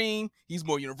mainstream. He's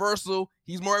more universal.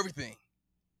 He's more everything.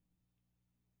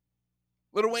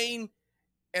 Lil Wayne,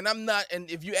 and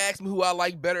if you ask me who I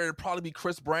like better, it'd probably be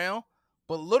Chris Brown.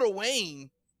 But Lil Wayne,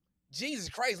 Jesus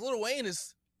Christ, Lil Wayne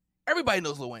is, everybody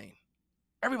knows Lil Wayne.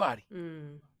 Everybody.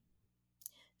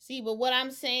 See, but what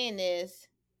I'm saying is,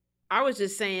 I was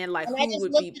just saying, like, who I just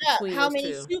would looked be it up. between How those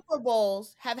many two? Super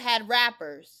Bowls have had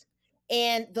rappers?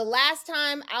 And the last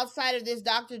time outside of this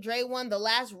Dr. Dre one, the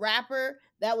last rapper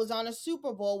that was on a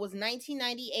Super Bowl was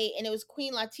 1998, and it was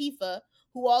Queen Latifah,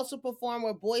 who also performed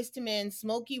with Boyz II Men,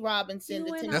 Smokey Robinson.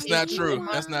 That's not true.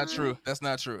 That's not true. That's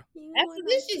not true. That's what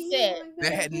this shit said.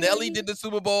 They had Nelly did the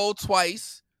Super Bowl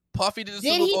twice. Puffy did the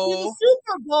Super Bowl. Did he do the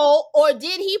Super Bowl, or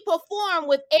did he perform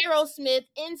with Aerosmith,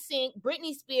 NSYNC,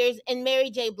 Britney Spears, and Mary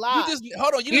J. Blige?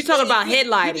 Hold on. You're talking about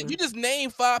headlining. You just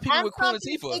named 5 people with Queen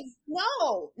Latifah.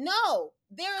 No.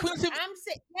 I'm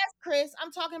saying, yes, Chris.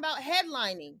 I'm talking about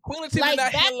headlining. Queen Latifah did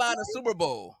not headline a Super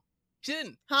Bowl. She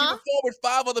didn't. She performed with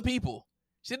 5 other people.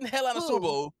 She didn't headline a Super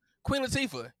Bowl. Queen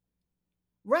Latifah.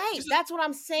 Right. That's what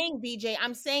I'm saying, BJ.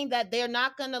 I'm saying that they're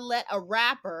not going to let a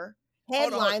rapper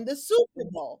headline the Super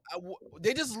Bowl.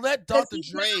 They just let Dr.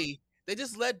 Dre. They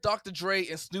just let Dr. Dre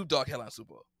and Snoop Dogg headline Super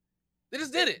Bowl. They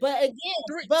just did it. But again,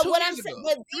 what I'm saying,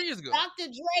 3 years ago,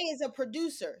 Dr. Dre is a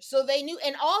producer, so they knew.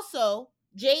 And also,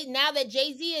 now that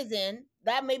Jay-Z is in,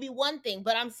 that may be one thing.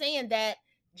 But I'm saying that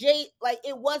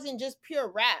it wasn't just pure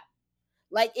rap.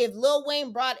 Like, if Lil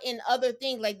Wayne brought in other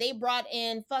things, like they brought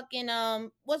in fucking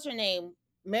what's her name?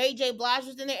 Mary J. Blige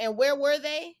was in there, and where were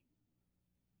they?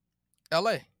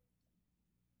 L.A.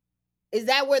 Is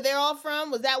that where they're all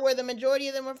from? Was that where the majority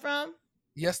of them were from?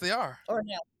 Yes, they are. Or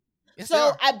no? Yes,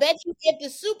 so I bet you, if the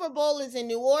Super Bowl is in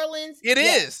New Orleans, it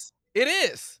is. It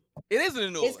is in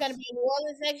New Orleans. It's going to be in New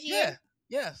Orleans next year.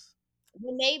 Yeah. Yes.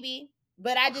 Well, maybe,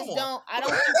 but I just don't. I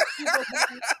don't think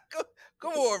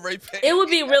Come on, Raypay. It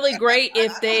would be really great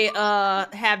if they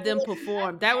have them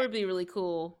perform. That would be really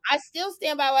cool. I still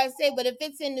stand by what I say, but if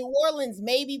it's in New Orleans,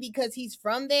 maybe because he's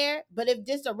from there. But if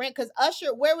just a rent, because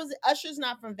Usher, where was it? Usher's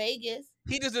not from Vegas.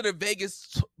 He just did a Vegas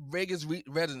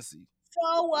residency.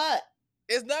 So what?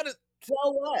 It's not a. So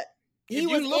what?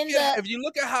 If you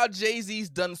look at how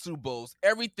Jay-Z's done Super Bowls,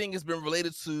 everything has been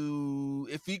related to,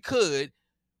 if he could,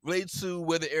 related to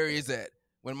where the area is at.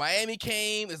 When Miami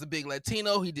came as a big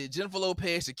Latino, he did Jennifer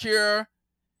Lopez, Shakira,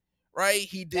 right?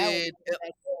 He did.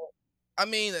 I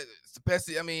mean, it's the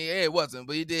best. I mean, yeah, it wasn't,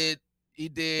 but he did.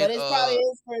 But it probably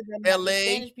is for the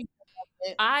L.A. Spanish people.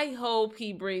 I hope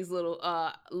he brings Lil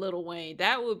Wayne.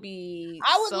 That would be.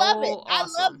 I would love it. Awesome.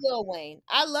 I love Lil Wayne.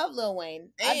 I love Lil Wayne.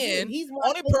 And he's the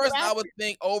only person I would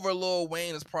think over Lil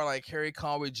Wayne is probably like Harry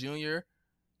Conway Jr.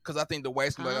 Because I think the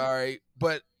whites be like, all right,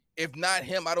 but if not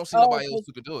him, I don't see nobody else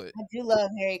who could do it. I do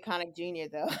love Harry Connick Jr.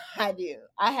 though. I do.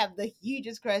 I have the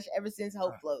hugest crush ever since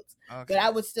Hope Floats. Okay. But I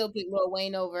would still pick Lil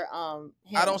Wayne over him.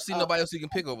 I don't see nobody else you can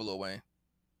pick over Lil Wayne.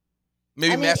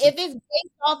 Maybe if it's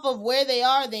based off of where they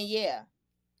are, then yeah.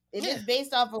 If it's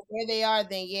based off of where they are,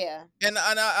 then yeah. And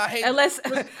I hate unless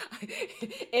if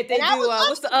they do.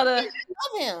 What's the other? I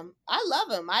love him. I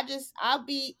love him.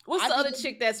 What's the other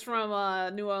chick that's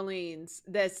from New Orleans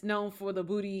that's known for the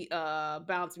booty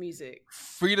bounce music?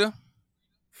 Frida.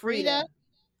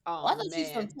 Oh, I thought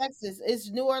she's from Texas. It's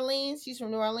New Orleans. She's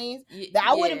from New Orleans.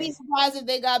 I wouldn't be surprised if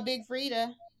they got Big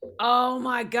Frida. Oh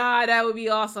my God, that would be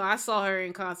awesome. I saw her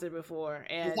in concert before,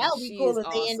 and that would be cool if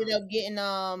they ended up getting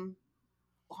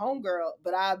Homegirl,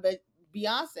 but I bet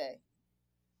Beyonce.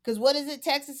 Because what is it?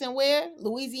 Texas and where?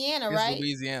 Louisiana, right?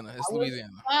 Louisiana. It's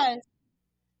Louisiana.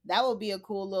 That would be a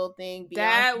cool little thing. Beyonce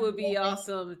that would be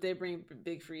awesome if they bring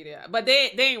Big Frida, but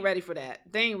they ain't ready for that.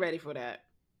 They ain't ready for that.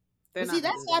 See,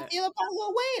 that's how I feel about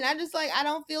Lil Wayne. I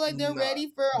don't feel like they're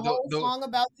ready for a whole song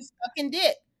about this fucking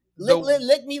dick.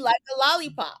 Lick me like a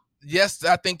lollipop. Yes,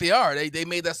 I think they are. They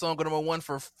made that song go #1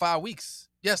 for 5 weeks.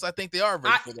 Yes, I think they are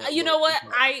ready for that. You know what?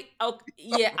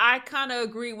 I kind of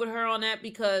agree with her on that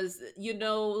because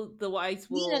the whites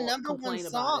will complain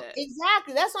about it.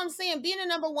 Exactly. That's what I'm saying. Being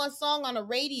a #1 song on a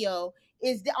radio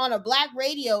on a black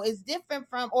radio is different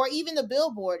from, or even the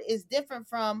Billboard is different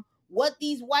from what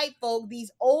these white folk,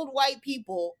 these old white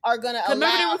people are gonna allow.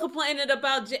 Remember they were complaining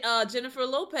about Jennifer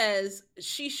Lopez.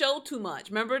 She showed too much.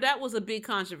 Remember that was a big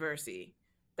controversy.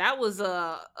 That was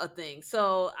a thing.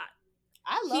 So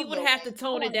he would have to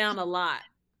tone it down a lot.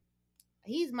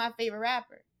 He's my favorite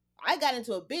rapper. I got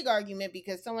into a big argument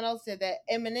because someone else said that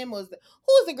Eminem who's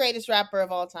the greatest rapper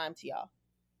of all time to y'all?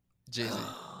 Jay-Z.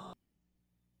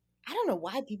 I don't know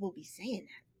why people be saying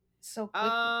that so quickly.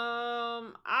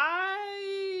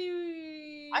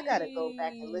 I gotta go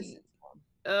back and listen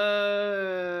to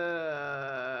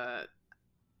him.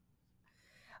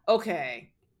 Okay.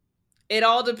 It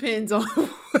all depends on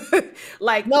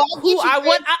like who I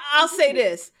want. I'll say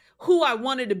this: who I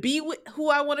wanted to be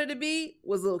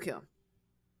was Lil' Kim.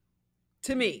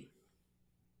 To me,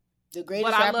 the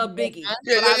greatest. But I love Biggie. I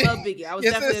love Biggie. I was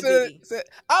definitely a Biggie.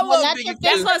 I love Biggie.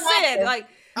 That's what I said. Like,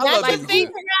 not your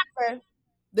favorite rapper,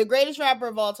 the greatest rapper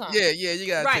of all time. Yeah, you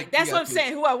got right. That's what I'm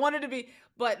saying. Who I wanted to be,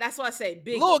 but that's why I say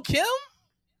Biggie. Lil' Kim.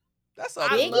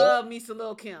 I love me some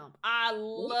Lil' Kim. I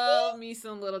love me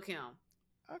some Lil' Kim.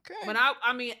 Okay. But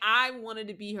I wanted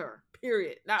to be her.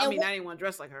 Period. I didn't want to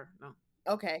dress like her. No.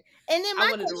 Okay. And then my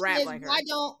wanted to rap like her.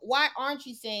 Why aren't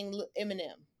you saying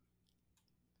Eminem?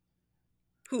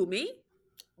 Who, me?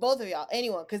 Both of y'all.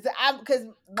 Anyone? Because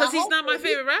he's not my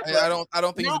favorite rapper. I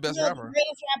don't think he's the best rapper. The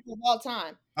greatest rapper of all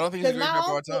time. I don't think he's the greatest rapper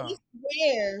of all time. He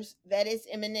swears that it's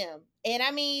Eminem, and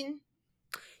I mean,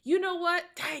 you know what?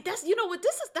 Dang, that's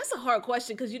a hard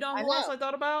question because who else I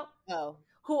thought about? Oh.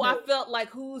 I felt like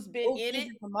who's been in it.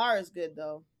 Kamara's good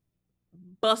though.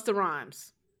 Busta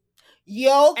Rhymes.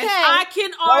 Yo, okay. And I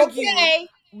can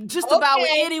argue just about with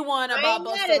anyone about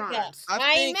Busta Rhymes.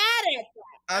 I ain't mad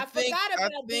at that.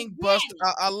 I think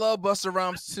Busta. I love Busta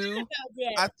Rhymes too.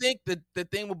 I think the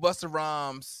thing with Busta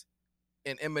Rhymes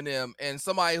and Eminem and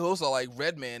somebody who also like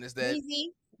Redman is that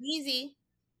Weezy.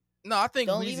 No, I think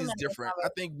Weezy's different. I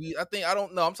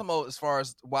don't know. I'm talking about as far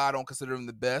as why I don't consider him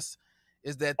the best.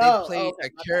 Is that they played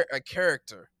a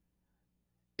character.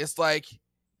 It's like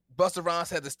Busta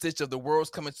Rhymes had the stitch of the world's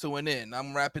coming to an end.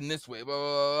 I'm rapping this way. Blah,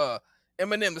 blah, blah.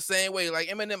 Eminem the same way. Like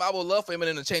Eminem, I would love for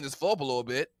Eminem to change his flow up a little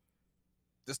bit.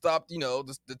 To stop,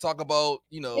 to talk about,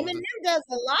 Eminem does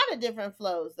a lot of different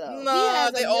flows though. No,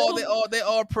 they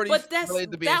all pretty. But that's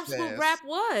what rap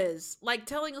was. Like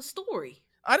telling a story.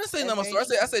 I didn't say nothing.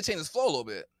 I said change his flow a little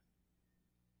bit.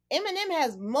 Eminem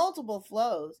has multiple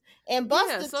flows, and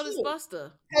Busta so does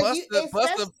Busta.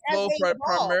 Busta flow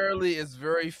primarily is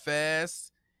very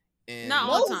fast. And not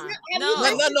all the time.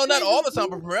 No, not all the time,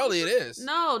 but primarily it is.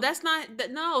 No, that's not.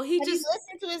 No, he just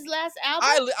listened to his last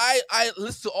album. I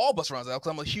listen to all Busta Rhymes albums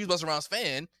because I'm a huge Busta Rhymes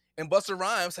fan, and Busta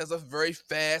Rhymes has a very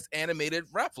fast animated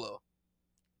rap flow.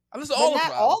 I listen to all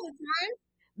not all the time.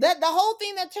 The whole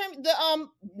thing that turned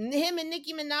him and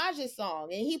Nicki Minaj's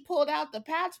song, and he pulled out the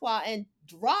patois and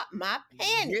drop my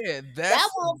panties. Yeah, That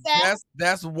won't fast.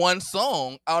 that's one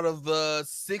song out of the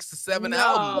 6 to 7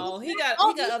 albums. No, he got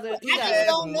other. He I got just other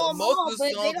don't know songs. them Most all, of the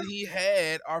but songs that he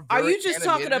had are Are very you just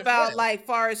talking animated and about fast. like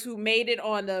far as who made it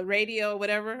on the radio, or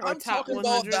whatever, or I'm top talking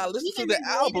 100? about that. I listen to Even the his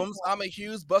latest albums. one. I'm a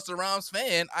huge Busta Rhymes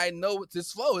fan. I know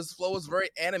his flow. His flow is very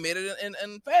animated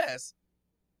and fast.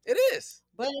 It is.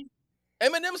 But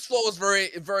Eminem's flow is very,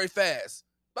 very fast.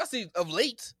 Especially of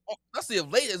late.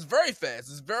 It's very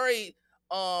fast. It's very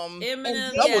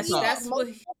Eminem, double yes, time. that's what.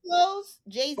 flows.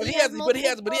 Jay-Z But he has has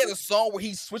multiple a song where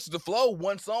he switches the flow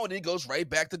one song and then he goes right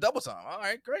back to double time. All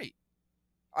right, great.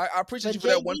 I appreciate But you for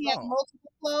that one Jay-Z has song.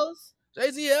 multiple flows.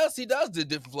 Jay-Z, yes, he does do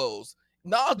different flows.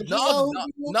 Nas But do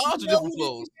different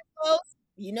flows.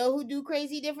 You know who do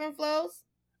crazy different flows?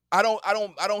 I don't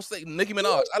say Nicki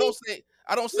Minaj. I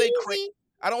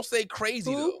don't say crazy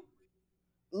Who? though.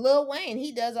 Lil Wayne,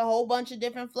 he does a whole bunch of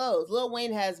different flows. Lil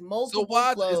Wayne has multiple So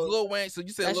why flows. is Lil Wayne? So you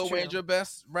say That's Lil true. Wayne's your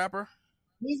best rapper?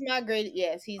 He's my great.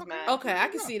 Yes, he's mine. Okay, I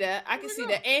can see that. I can see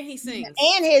that, and he sings,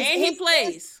 And he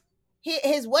plays.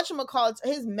 His whatchamacallit,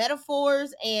 his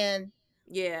metaphors and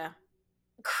Yeah,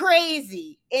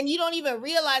 crazy, and you don't even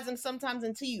realize them sometimes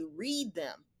until you read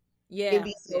them. yeah, It'd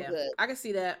be so good. I can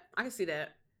see that.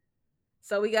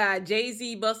 So we got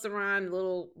Jay-Z, Busta Rhymes,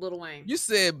 Lil Wayne. You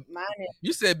said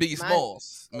Biggie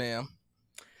Smalls, ma'am.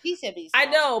 He said Biggie Smalls. I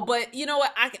know, but you know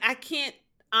what? I can't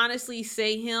honestly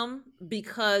say him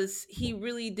because he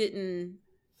really didn't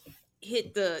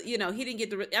hit the. He didn't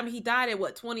get the. I mean, he died at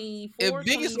what, 24? If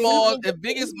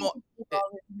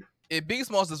Biggie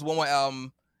Smalls does one more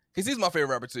album, because he's my favorite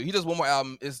rapper too. He does one more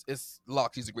album, it's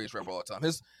locked. He's the greatest rapper of all time.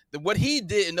 What he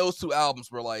did in those 2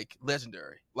 albums were like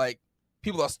legendary. Like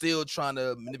people are still trying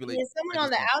to manipulate. Someone on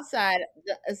the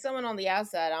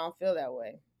outside, I don't feel that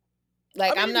way.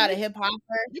 Like I'm not a hip hopper.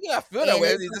 You cannot feel that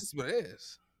way. This is what it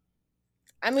is.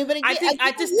 I mean, but again,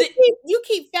 you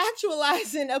keep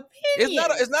factualizing opinions.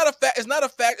 It's not a fact. It's not a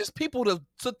fact. It's people that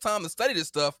took time to study this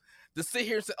stuff to sit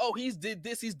here and say, "Oh, he's did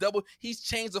this. He's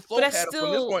changed the flow pattern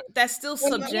from this point." That's still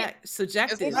subjective. It's still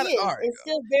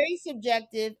very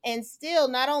subjective, and still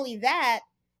not only that.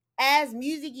 As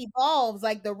music evolves,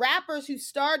 like the rappers who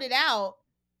started out,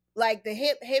 like the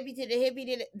hippie to the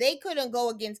hippie, they couldn't go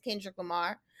against Kendrick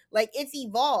Lamar. Like it's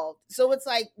evolved, so it's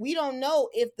like we don't know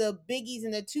if the Biggies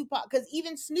and the Tupac, because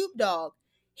even Snoop Dogg,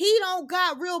 he don't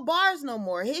got real bars no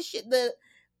more. His shit,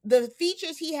 the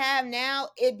features he have now,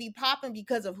 it be popping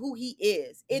because of who he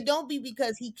is. It don't be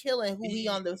because he killing who he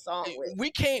on the song with.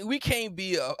 We can't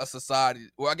be a society.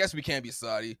 Well, I guess we can't be a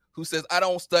society who says I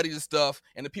don't study this stuff,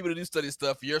 and the people that do study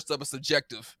stuff, your stuff is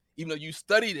subjective. Even though you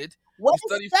studied it, what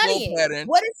you is studying? Flow pattern.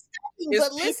 What is studying?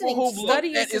 But listening, study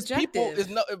is subjective.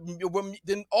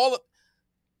 Then all.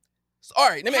 All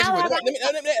right, let me ask you a question. Let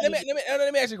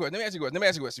me ask you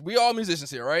a question. We all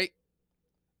musicians here, right?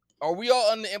 Are we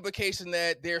all under the implication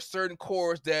that there are certain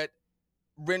chords that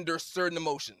render certain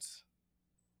emotions?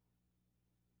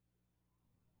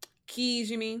 Keys,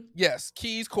 you mean? Yes,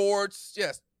 keys, chords.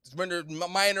 Yes, render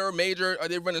minor, major. Are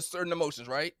they rendering certain emotions,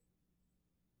 right?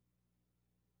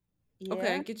 Yeah.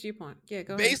 Okay, get your point. Yeah,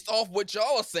 go Based off what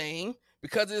y'all are saying,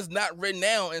 because it's not written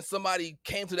down and somebody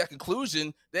came to that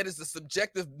conclusion, that is a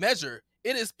subjective measure.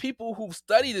 It is people who've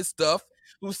studied this stuff,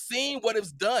 who've seen what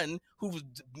it's done, who's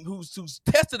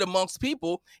tested amongst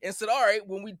people and said, all right,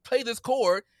 when we play this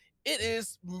chord, it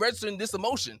is registering this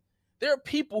emotion. There are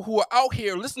people who are out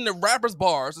here listening to rappers'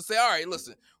 bars and say, all right,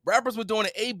 listen, rappers were doing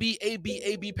an A, B, A, B,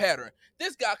 A, B pattern.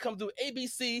 This guy comes through A, B,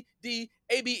 C, D,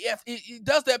 A, B, F. He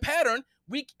does that pattern.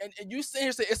 And you sit here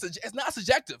and say it's not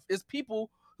subjective. It's people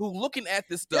who looking at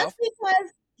this stuff.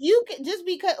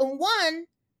 Because one,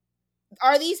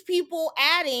 are these people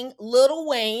adding Lil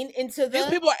Wayne into the? These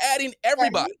people are adding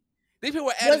everybody. They're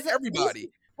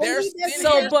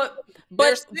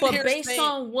based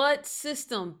on what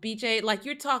system, BJ? Like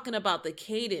you're talking about the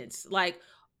cadence. Like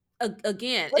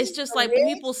again, it's just like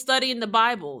people studying the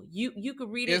Bible. You could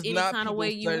read it any kind of way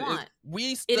you want.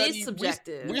 It is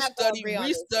subjective. We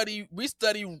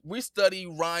study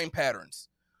rhyme patterns.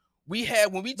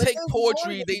 When we take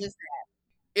poetry,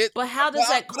 but how does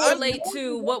that correlate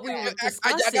to what we were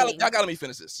discussing? Y'all gotta let me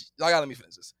finish this.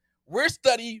 We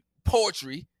study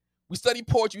poetry. We study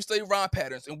rhyme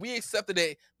patterns, and we accepted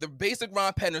that the basic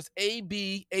rhyme patterns A,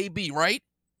 B, right?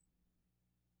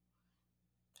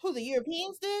 Who, the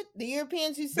Europeans did? The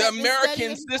Europeans who said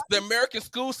the American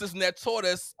school system that taught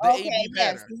us the A, B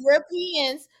pattern. The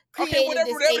Europeans created whatever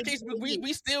the case,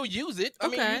 we still use it. I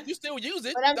mean, you still use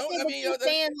it. But I'm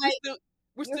saying,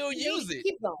 we still use it.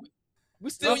 Keep going. We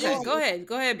still use it. Go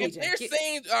ahead, BJ. If they're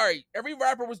saying, all right, every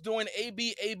rapper was doing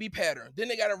A-B pattern, then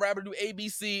they got a rapper do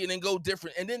ABC and then go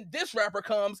different, and then this rapper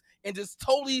comes and just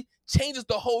totally changes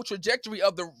the whole trajectory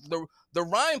of the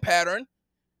rhyme pattern.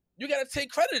 You got to take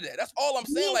credit to that. That's all I'm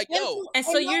saying. Like, yo, and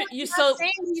so you're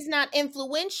saying he's not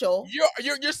influential.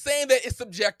 You're saying that it's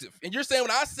subjective, and you're saying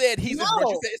when I said he's no,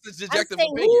 you said it's a subjective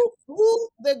opinion. Who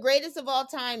the greatest of all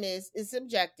time is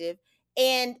subjective,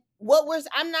 and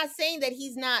I'm not saying that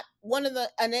he's not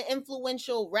an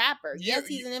influential rapper. Yes,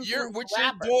 he's an influential what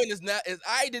rapper. You're doing is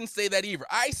I didn't say that either.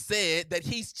 I said that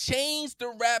he's changed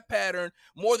the rap pattern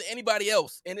more than anybody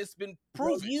else, and it's been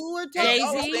proven. Well, you were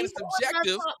talking it's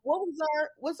subjective.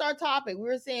 What's our topic? We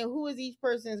were saying who is each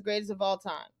person's greatest of all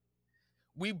time.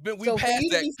 We passed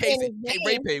that. Casey,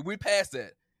 Raypay, we passed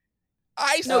that.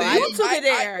 You took it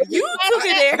there. You took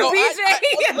it there,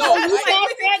 BJ. No, you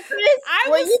passed that,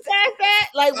 Chris. You passed that?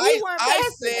 Like we weren't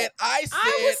past that. I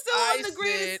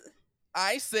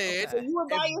said, so you were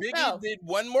by if yourself. Biggie did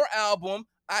one more album,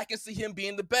 I can see him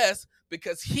being the best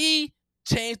because he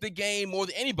changed the game more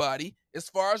than anybody as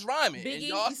far as rhyming. Biggie, and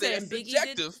y'all said it's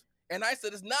subjective, and I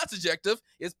said it's not subjective.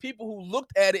 It's people who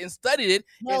looked at it and studied it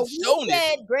and shown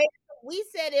it. We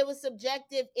said it was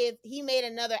subjective if he made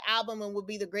another album and would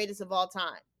be the greatest of all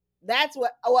time. That's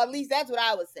what, at least that's what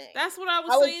I was saying. That's what I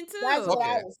was saying too. That's what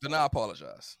I was saying. Then I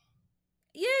apologize.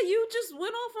 Yeah, you just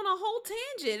went off on a whole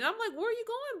tangent. And I'm like, where are you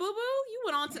going, boo-boo? You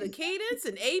went on to the cadence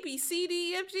and A, B, C,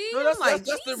 D, F, G. No, that's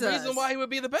the reason why he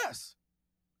would be the best.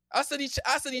 I said he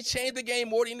changed the game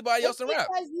more than anybody else in rap.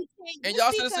 And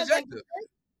y'all said it's subjective.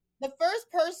 The first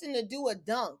person to do a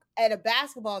dunk at a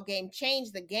basketball game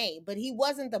changed the game, but he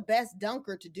wasn't the best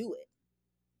dunker to do it.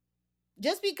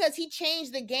 Just because he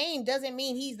changed the game doesn't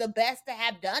mean he's the best to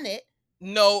have done it.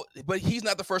 No, but he's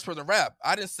not the first person to rap.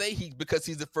 I didn't say because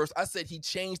he's the first. I said he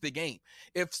changed the game.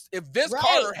 If Vince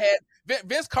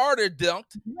Carter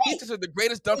dunked, he's just the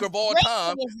greatest dunker of all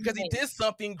time because he did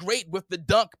something great with the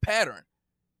dunk pattern.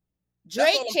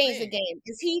 Drake changed the game.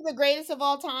 Is he the greatest of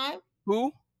all time?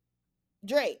 Who?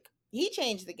 Drake. He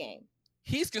changed the game.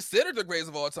 He's considered the greatest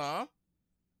of all time.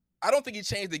 I don't think he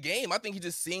changed the game. I think he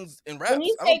just sings and raps. When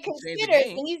you say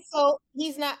considered,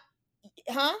 he's not,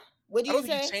 huh? What do you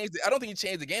say? I don't think he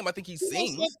changed the game. I think he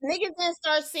sings. Niggas didn't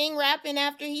start sing rapping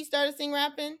after he started sing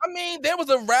rapping. I mean, there was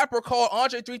a rapper called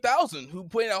Andre 3000 who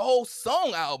put in a whole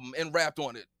song album and rapped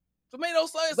on it. So made no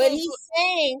sense. But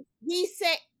he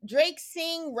said Drake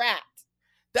sing rapped.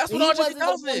 That's what Andre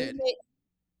 3000 did.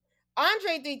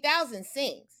 Andre 3000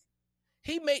 sings.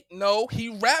 He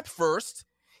rapped first.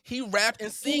 He rapped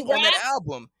and sang on that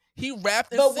album. He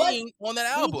rapped and sang on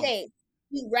that album.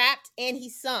 He rapped and he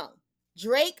sung.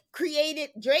 Drake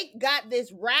got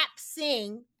this rap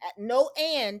sing at no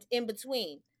end in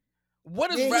between.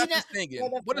 What is rapping singing?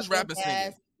 What is rapping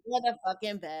singing? What the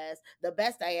fucking best. The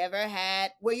best I ever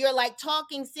had. Where you're like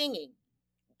talking, singing.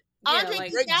 Yeah, Andre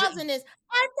 3000 is,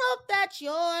 I thought that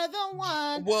you're the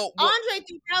one. Well, Andre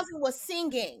 3000 was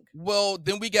singing. Well,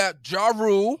 then we got Ja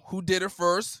Rule, who did it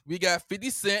first. We got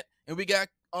 50 Cent, and we got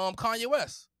Kanye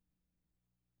West.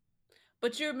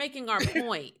 But you're making our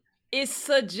point. It's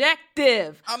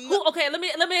subjective. Okay, let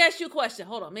me ask you a question.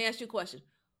 Hold on, let me ask you a question.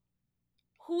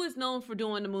 Who is known for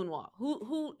doing the moonwalk?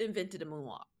 Who invented the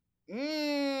moonwalk?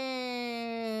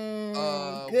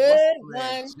 Good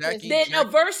one. Then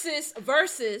versus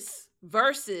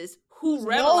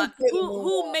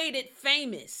who made it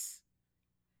famous?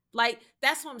 Like,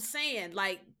 that's what I'm saying.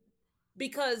 Like,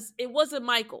 because it wasn't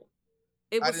Michael,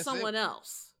 it was someone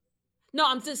else. No,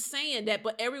 I'm just saying that,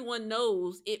 but everyone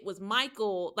knows it was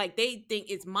Michael. Like, they think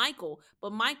it's Michael,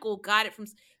 but Michael got it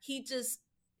he just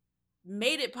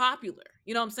made it popular.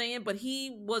 You know what I'm saying? But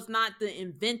he was not the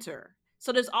inventor.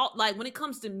 So there's when it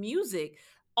comes to music,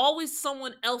 always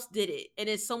someone else did it, and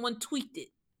then someone tweaked it.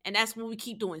 And that's what we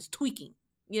keep doing, is tweaking.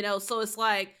 You know, so it's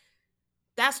like,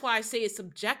 that's why I say it's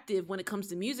subjective when it comes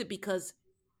to music, because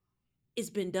it's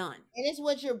been done. And it's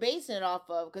what you're basing it off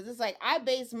of. Because it's like, I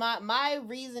base my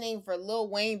reasoning for Lil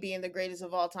Wayne being the greatest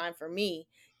of all time for me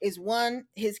is, one,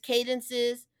 his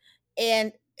cadences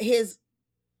and his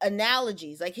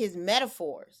analogies, like his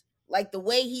metaphors, like the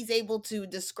way he's able to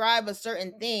describe a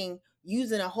certain thing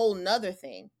using a whole nother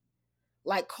thing,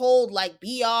 like cold, like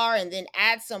BR, and then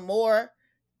add some more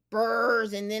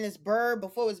burrs, and then it's burr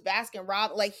before it was Baskin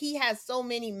Robbins. Like, he has so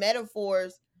many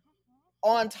metaphors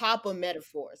on top of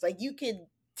metaphors. Like, you could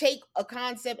take a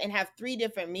concept and have 3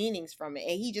 different meanings from it,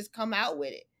 and he just come out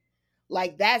with it.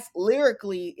 Like, that's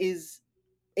lyrically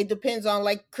it depends on,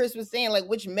 like Chris was saying, like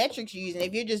which metrics you're using.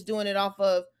 If you're just doing it off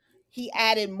of he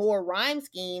added more rhyme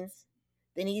schemes,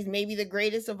 then he's maybe the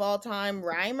greatest of all time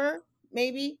rhymer,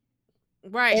 maybe.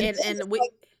 Right. And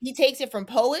he takes it from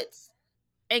poets.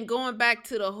 And going back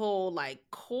to the whole like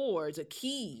chords or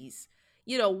keys,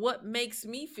 what makes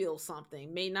me feel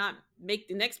something may not make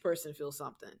the next person feel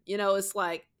something. It's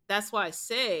like, that's why I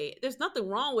say there's nothing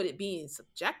wrong with it being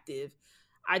subjective.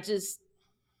 I just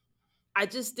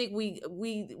think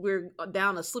we're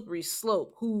down a slippery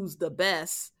slope. Who's the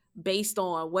best based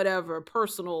on whatever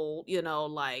personal,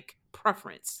 like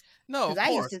preference. No, because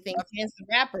I used to think Chance the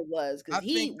Rapper was, because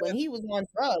when he was on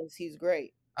drugs, he's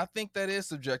great. I think that is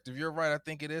subjective. You're right. I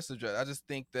think it is subjective. I just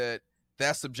think that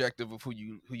that's subjective of who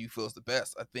you feel is the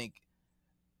best. I think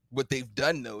what they've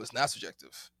done though is not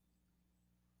subjective.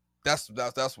 That's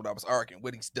what I was arguing.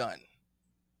 What he's done.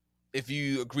 If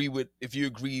you agree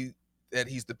that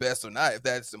he's the best or not, if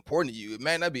that's important to you, it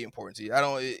might not be important to you.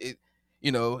 It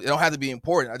don't have to be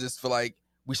important. I just feel like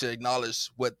we should acknowledge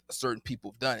what certain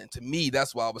people have done. And to me,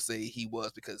 that's why I would say he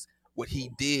was, because what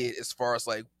he did as far as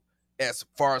like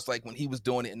when he was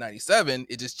doing it in 97,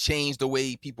 it just changed the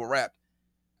way people rap.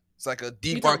 It's like a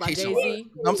demarcation.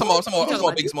 I'm talking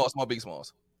about Biggie Smalls, Biggie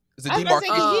Smalls. It's a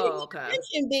demarcation. You didn't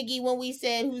mention Biggie when we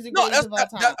said who's the greatest of all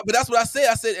time. But that's what I said.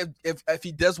 I said if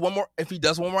he does one more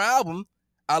album,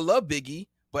 I love Biggie,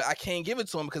 but I can't give it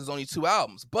to him because it's only 2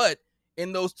 albums. But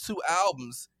in those 2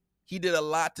 albums, he did a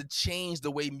lot to change the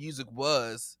way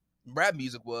rap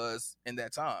music was in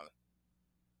that time.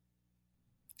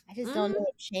 I just don't know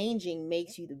if changing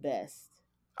makes you the best.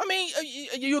 I mean,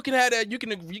 you can have that. You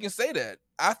can say that.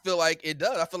 I feel like it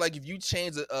does. I feel like if you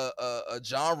change a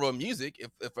genre of music,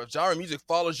 if a genre of music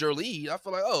follows your lead, I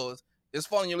feel like it's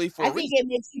following your lead for a reason. I think it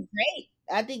makes you great.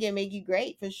 I think it makes you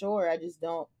great for sure. I just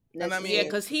don't. And I mean, yeah,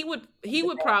 because he would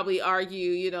probably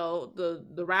argue,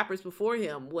 the rappers before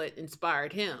him, what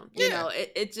inspired him. Yeah.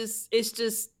 It's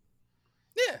just.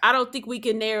 Yeah. I don't think we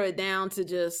can narrow it down to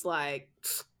just like.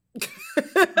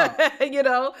 Like, I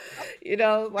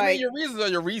mean, your reasons are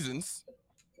your reasons.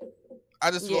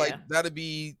 I just feel like that'd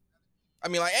be. I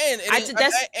mean, like, and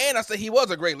I say he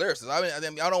was a great lyricist. I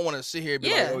mean, I don't want to sit here and be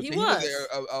like, he was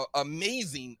an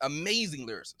amazing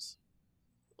lyricist.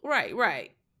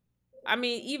 Right. I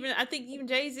mean, I think even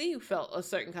Jay-Z felt a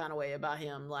certain kind of way about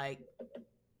him, like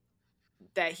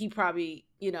that he probably,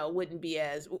 wouldn't be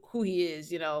as who he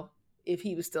is, if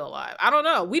he was still alive. I don't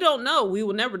know. We don't know. We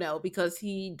will never know because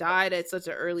he died at such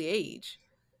an early age.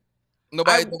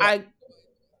 Nobody. Go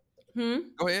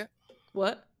ahead.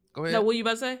 What? Go ahead. No, what you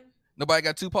about to say? Nobody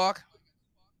got Tupac?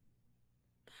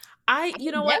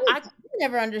 You know what? I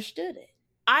never understood it.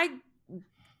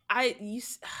 You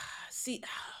see.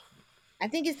 I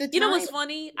think it's the time. You know what's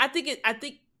funny? I think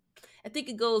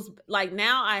it goes like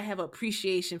now I have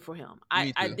appreciation for him.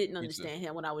 I didn't understand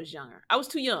him when I was younger. I was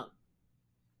too young.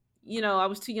 I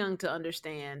was too young to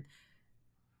understand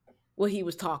what he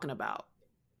was talking about.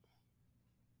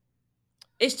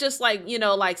 It's just like,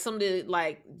 like some of the,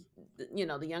 like,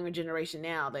 the younger generation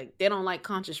now, like they don't like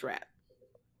conscious rap.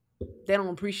 They don't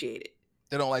appreciate it.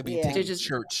 They don't like being taken to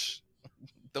church.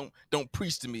 Don't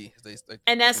preach to me.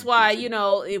 And that's why,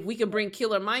 if we can bring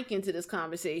Killer Mike into this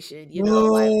conversation, he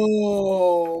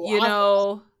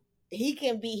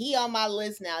can be, he on my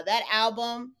list now. That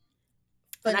album.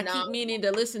 And I keep meaning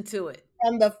to listen to it.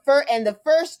 And the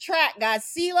first track got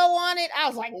CeeLo on it. I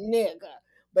was like, nigga.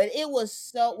 But it was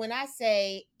so, when I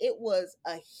say it was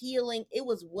a healing, it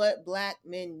was what Black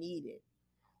men needed.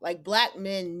 Like, Black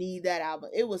men need that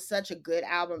album. It was such a good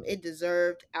album. It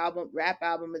deserved rap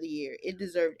album of the year. It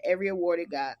deserved every award it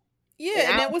got.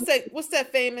 Yeah, and then what's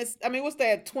that famous, what's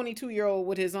that 22-year-old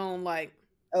with his own, like,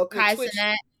 Kai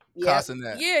Cenat?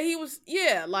 Yeah, he was,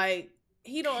 like,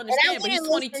 he don't understand, but he's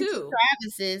 22.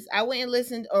 Travis's. I went and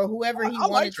listened, or whoever he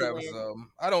wanted to win.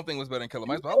 I don't think it was better than Killer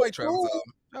Mike's, but I like Travis' album.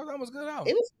 That was a good album.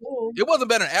 It was cool. It wasn't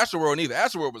better than Astroworld either.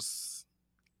 Astroworld was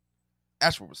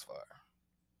fire.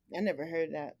 I never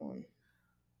heard that one.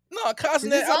 No,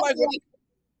 Cosnet, I like it.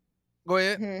 Go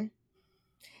ahead. Mm-hmm.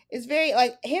 It's very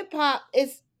like hip hop.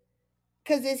 It's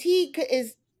because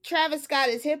is Travis Scott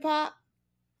is hip hop?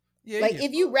 Yeah. Like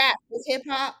if you rap, it's hip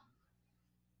hop.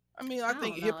 I mean, I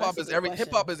think hip hop is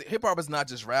hip hop is not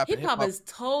just rapping. Hip hop is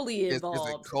totally involved.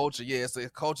 It's a culture. Yeah, it's a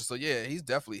culture. So yeah, he's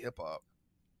definitely hip hop.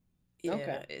 Yeah,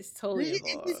 okay. It's totally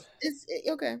involved. It's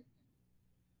okay.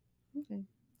 Okay.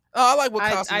 I like what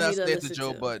Cosnet said to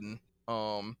Joe Budden.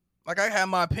 Like I have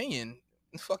my opinion.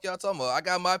 Fuck y'all talking about. I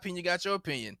got my opinion. You got your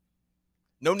opinion.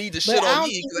 No need to shit on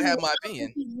me because I have my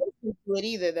opinion. He listened to it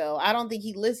either, though. I don't think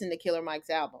he listened to Killer Mike's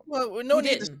album. Well, no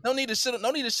need to shit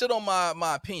on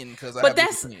my opinion because I have my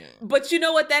opinion. But you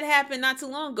know what? That happened not too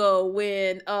long ago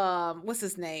when what's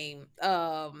his name?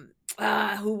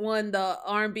 who won the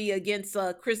R&B against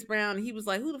Chris Brown. He was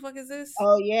like, who the fuck is this?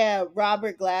 Oh yeah,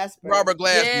 Robert Glasper. Robert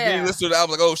Glasper. Yeah. Then you listen to it, I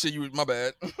was like, oh shit, my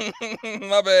bad.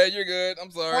 My bad, you're good.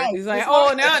 I'm sorry. Right. He's like, It's oh,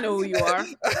 hard- now I know who you are.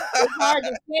 It's hard to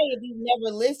say if you've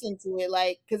never listened to it,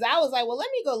 like, because I was like, well, let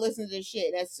me go listen to this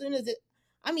shit. And as soon as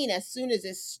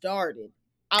it started,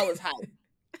 I was hyped.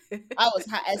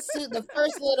 As soon the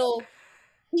first little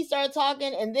he started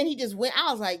talking, and then he just went. I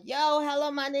was like, yo,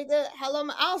 hello, my nigga, hello.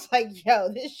 I was like,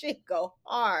 yo, this shit go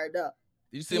hard. Did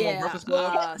you see him on Breakfast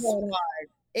Club? Going hard.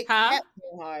 It Huh? kept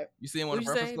going hard. You see him on the What'd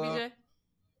you Breakfast say, Club? BJ?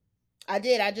 I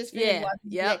did. I just finished watching.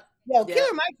 Yep. Yo,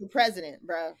 Killer Mike for president,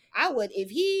 bro. I would, if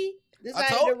he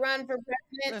decided to run for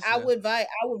president, I would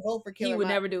vote for Killer Mike. He would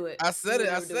never do it. I said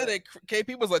it.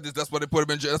 KP was like this. That's why they put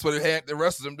him in jail. That's why they had the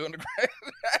rest of them doing the Grammys.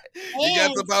 He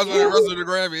got the powers with the rest of the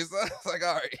Grammys. So it's like,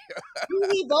 all right. Who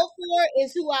he vote for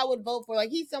is who I would vote for.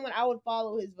 Like, he's someone I would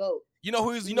follow his vote. You know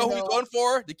who he's voting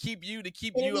for to keep you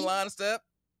in line of step?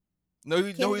 Know who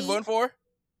he's voting for?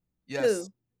 Yes. Who?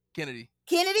 Kennedy.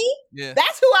 Kennedy? Yeah.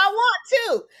 That's who I want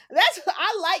too.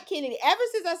 I like Kennedy. Ever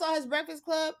since I saw his Breakfast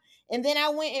Club, and then I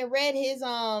went and read his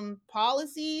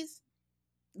policies.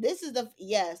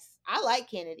 I like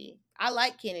Kennedy.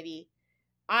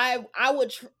 I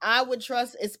would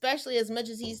trust, especially as much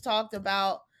as he's talked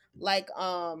about, like,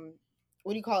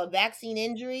 what do you call it, vaccine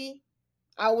injury.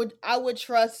 I would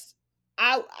trust.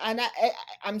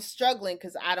 I'm struggling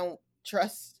because I don't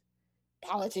trust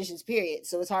politicians, period.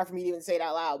 So it's hard for me to even say it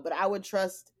out loud. But I would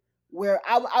trust where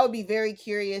I would be very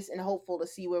curious and hopeful to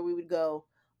see where we would go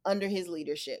under his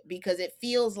leadership, because it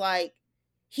feels like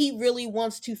he really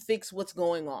wants to fix what's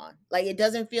going on. Like, it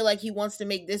doesn't feel like he wants to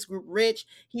make this group rich.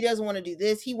 He doesn't want to do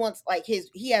this. He wants, like,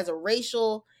 he has a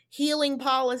racial healing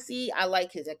policy. I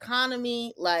like his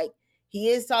economy. Like, he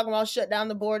is talking about shut down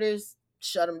the borders,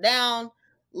 shut them down.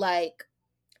 Like,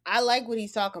 I like what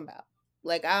he's talking about.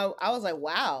 Like, I was like,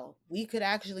 wow, we could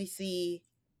actually see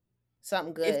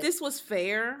something good. If this was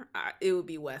fair, it would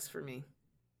be West for me.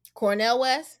 Cornel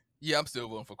West? Yeah, I'm still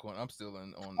voting for Cornel. I'm still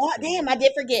on. Oh, damn, I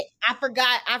did forget. I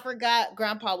forgot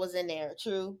Grandpa was in there.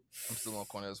 True. I'm still on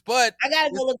Cornel's, but I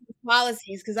gotta go look at the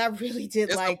policies because I really did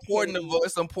it's like. Important to vote.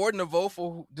 It's important to vote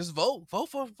for. Just vote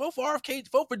for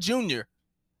RFK. Vote for Junior.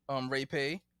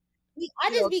 Raypay. I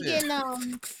just be getting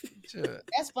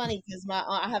That's funny because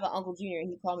I have an Uncle Junior and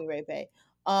he called me Raypay.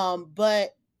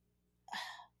 But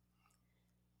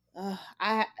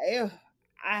I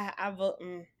vote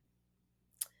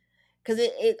because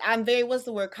I'm very, what's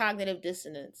the word, cognitive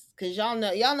dissonance, because y'all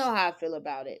know how I feel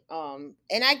about it.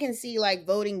 And I can see, like,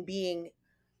 voting being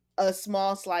a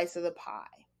small slice of the pie.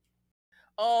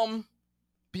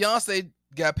 Beyonce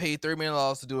got paid $30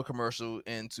 million to do a commercial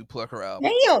and to plug her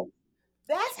album. Damn.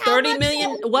 That's how 30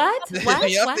 million. What?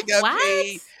 Beyonce got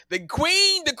paid. The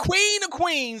queen of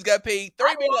queens got paid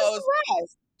 $30 million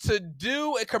to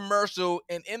do a commercial,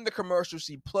 and in the commercial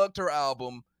she plugged her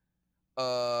album,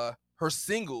 her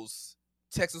singles,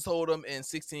 Texas Hold'em and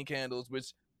 16 Candles,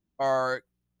 which are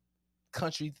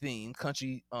country themed,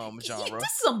 country genre.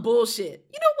 This is some bullshit.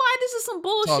 You know why this is some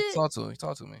bullshit? Talk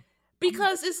to me.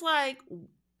 Because it's like,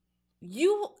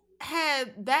 you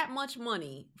had that much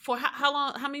money for how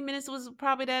long? How many minutes was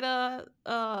probably that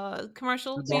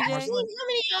commercial? BJ? How many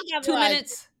y'all got? 2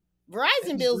 minutes.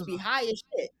 Verizon bills be high as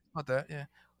shit. About that, yeah.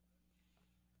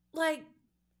 Like,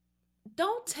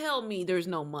 don't tell me there's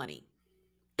no money.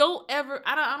 Don't ever.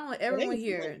 I don't want everyone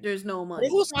here. There's no money.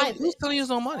 Who's telling you there's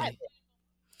no money?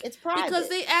 It's private. Because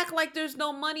they act like there's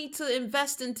no money to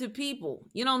invest into people.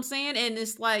 You know what I'm saying? And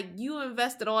it's like, you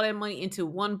invested all that money into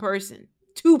one person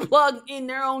to plug in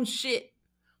their own shit.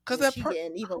 Because that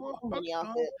person even more money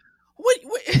off it.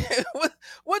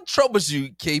 What troubles you,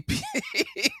 KP?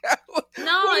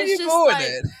 No, it's just like,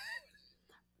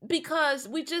 because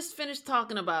we just finished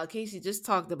talking about, Casey just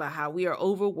talked about how we are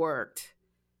overworked,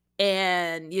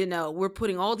 and we're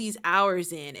putting all these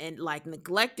hours in and, like,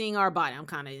 neglecting our body. I'm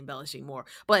kind of embellishing more,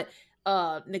 but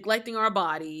neglecting our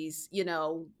bodies.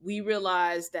 We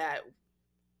realize that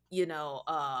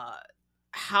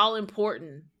how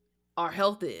important our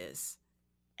health is,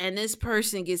 and this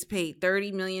person gets paid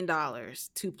 $30 million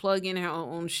to plug in her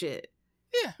own shit.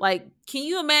 Yeah. Like, can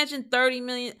you imagine 30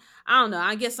 million? I don't know.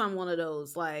 I guess I'm one of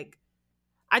those. Like,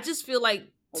 I just feel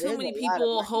like too many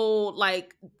people hold,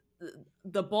 like,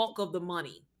 the bulk of the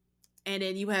money. And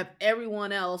then you have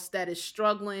everyone else that is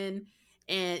struggling.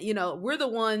 And, we're the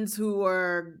ones who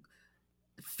are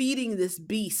feeding this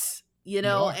beast,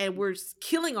 and we're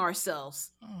killing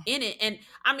ourselves in it. And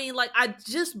I mean, like, I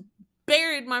just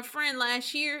buried my friend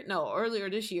earlier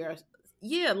this year.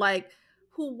 Yeah, like,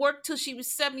 who worked till she was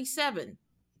 77.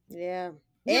 Yeah.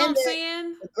 You know what And I'm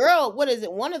saying? the girl, what is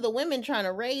it? One of the women trying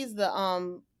to raise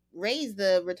the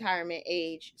retirement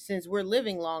age since we're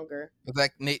living longer. It's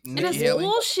like And Nikki that's Haley.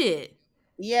 bullshit.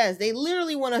 Yes, they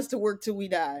literally want us to work till we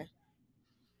die.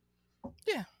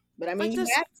 Yeah. But I mean, Like you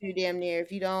this. have to damn near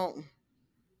if you don't.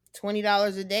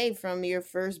 $20 a day from your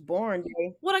firstborn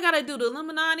day. What I gotta do? The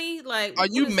Illuminati? Like, Are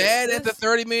what you is mad it? at the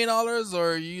 $30 million,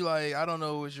 or are you like, I don't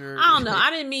know what you're? I don't know.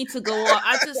 I didn't mean to go off.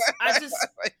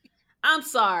 I'm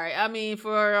sorry. I mean,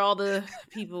 for all the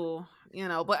people, you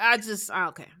know, but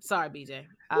okay. Sorry, BJ.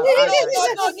 No,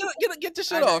 get your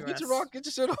shit off. Get your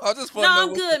shit off. I just want to know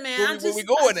I'm good, man. where we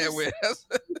going there with.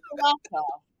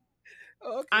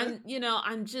 Okay.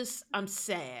 I'm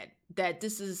sad that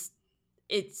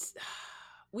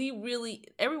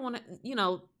everyone,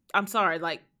 I'm sorry,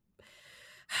 like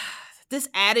this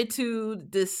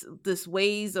attitude, this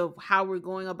ways of how we're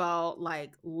going about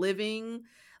like living.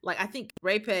 Like I think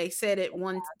Raypay said it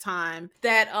one time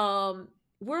that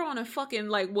we're on a fucking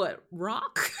like what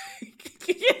rock,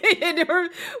 and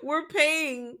we're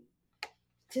paying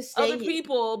to stay other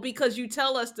people because you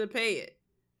tell us to pay it.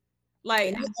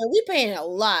 Like we paying a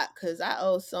lot because I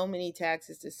owe so many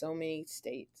taxes to so many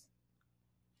states.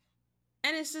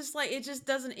 And it's just like it just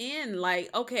doesn't end. Like,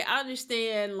 okay, I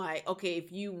understand, like, okay,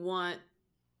 if you want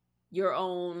your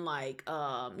own, like,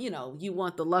 you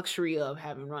want the luxury of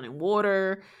having running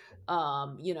water,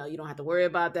 you don't have to worry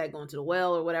about that going to the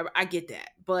well or whatever. I get that.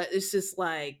 But it's just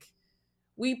like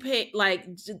we pay like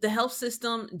the health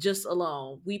system just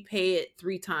alone, we pay it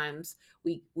 3 times.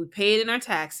 We pay it in our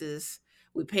taxes,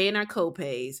 we pay in our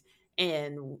co-pays,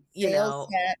 and sales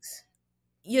tax.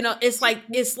 It's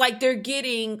like they're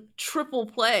getting triple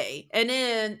play, and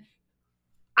then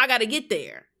I got to get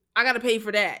there. I got to pay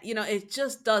for that. It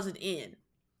just doesn't end.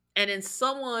 And then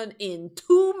someone in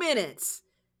 2 minutes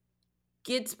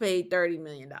gets paid $30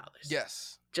 million.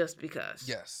 Yes. Just because.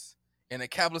 Yes. In a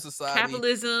capitalist society,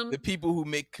 capitalism, the people who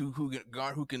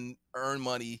can earn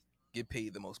money get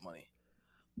paid the most money.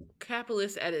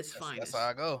 Capitalist at its finest. That's how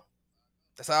I go.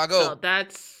 So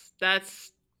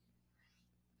that's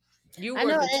you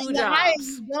working 2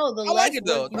 jobs. I like it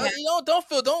though.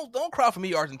 Don't cry for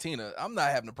me, Argentina. I'm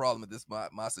not having a problem with this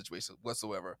my situation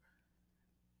whatsoever.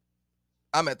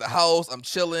 I'm at the house. I'm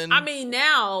chilling. I mean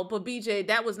now, but BJ,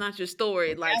 that was not your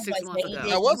story like 6 months ago.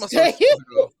 That was my story 6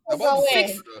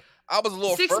 months ago. I was a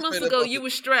little 6 months ago. You were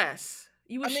stressed.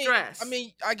 Stressed. I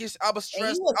mean, I guess I was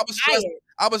stressed.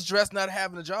 I was stressed not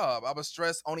having a job. I was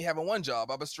stressed only having one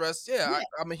job. I was stressed. Yeah.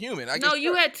 I'm a human.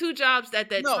 You had 2 jobs at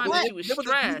that time, but you were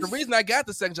stressed. The reason I got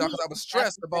the second job because I was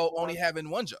stressed about only having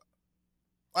one job.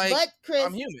 Like, but Chris,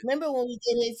 I'm human. Remember when we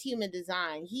did his human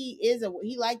design? He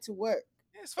liked to work.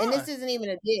 And this isn't even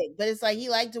a dig, but it's like he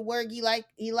liked to work. He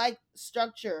liked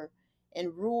structure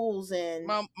and rules, and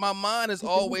my mind is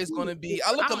always going to be.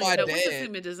 I look at my dad. What's his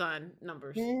human design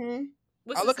numbers?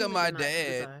 I look at my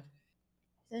dad.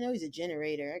 I know he's a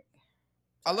generator.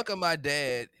 I look at my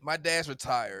dad. My dad's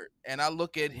retired, and I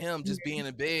look at him just being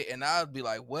in bed, and I'd be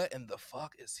like, "What in the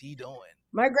fuck is he doing?"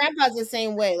 My grandpa's the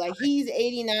same way. Like he's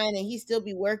 89 and he still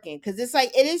be working because it's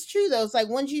like it is true though. It's like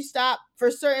once you stop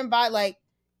for certain like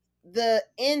the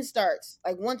end starts.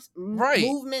 Like once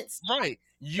movements,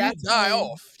 you die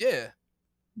off. Yeah.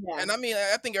 And I mean,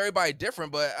 I think everybody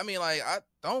different, but I mean, like, I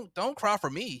don't cry for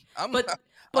me. But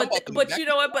you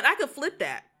know what? But I could flip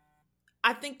that.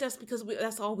 I think that's because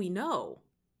that's all we know.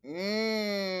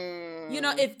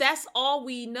 If that's all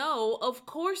we know, of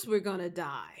course we're gonna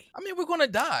die. I mean, we're gonna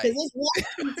die.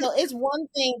 It's one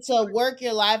thing to work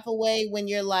your life away when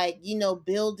you're like,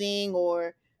 building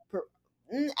or.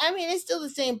 I mean, it's still the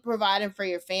same providing for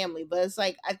your family, but it's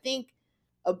like I think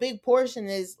a big portion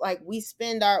is like we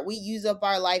use up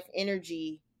our life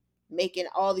energy making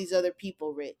all these other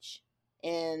people rich,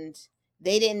 and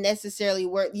they didn't necessarily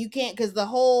work. You can't, because the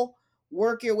whole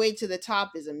work your way to the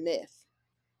top is a myth.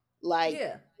 Like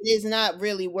it is not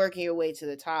really working your way to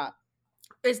the top.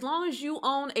 As long as you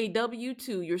own a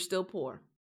W-2, you're still poor.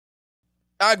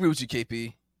 I agree with you,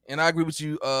 KP, and I agree with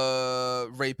you,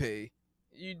 Raypay.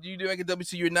 You do make a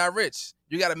W-2, you're not rich.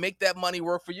 You got to make that money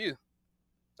work for you.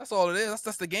 That's all it is.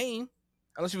 That's the game.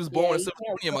 Unless you was born with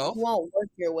silver in your mouth. You won't work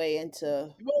your way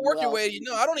into. You won't work your way.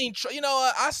 I don't even.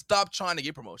 I stopped trying to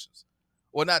get promotions.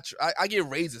 Well, not. I get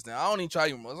raises now. I don't even try to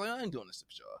get promotions. I ain't doing this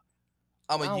for sure.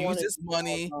 I'm gonna use this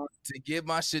money to get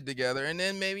my shit together, and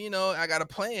then maybe I got a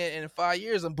plan, and in 5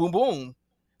 years, and boom, boom.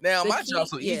 Now my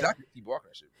job's so easy. I can keep working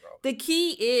that shit, bro. The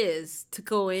key is to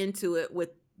go into it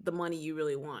with the money you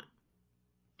really want.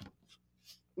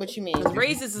 What you mean?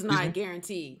 Raises is not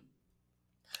guaranteed.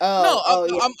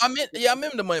 I'm in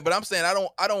the money, but I'm saying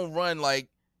I don't run like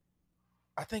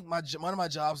I think one of my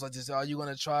jobs like this. Are you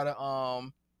gonna try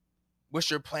to what's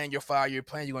your plan? Your 5-year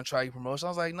plan? You gonna try your promotion? I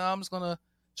was like, no, I'm just gonna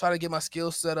try to get my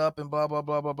skills set up and blah blah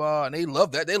blah blah blah. And they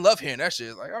love that. They love hearing that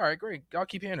shit. Like, all right, great. Y'all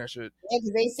keep hearing that shit. Yeah,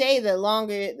 because they say the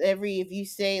longer if you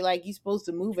say like you're supposed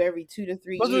to move every 2 to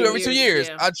 3 Let's years. move every 2 years.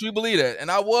 Yeah. I truly believe that, and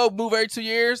I will move every 2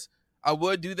 years. I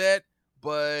would do that,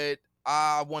 but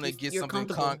I want to get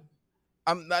something.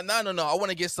 I'm not. No. I want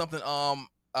to get something.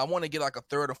 I want to get like a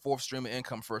third or fourth stream of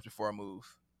income first before I move.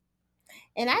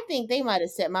 And I think they might have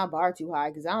set my bar too high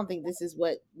because I don't think this is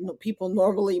what people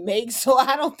normally make. So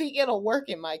I don't think it'll work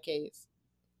in my case.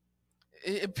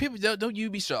 People don't you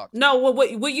be shocked? No, what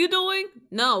you doing?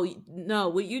 No,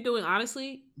 what you doing?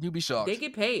 Honestly, you be shocked. They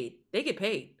get paid.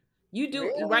 You do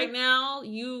really? Right now.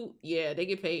 They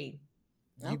get paid.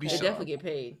 You be shocked. They definitely get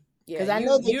paid. Yeah, because I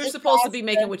know you're supposed to be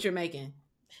making what you're making.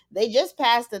 They just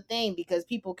passed a thing because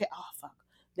people can. Oh fuck.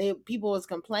 People was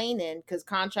complaining because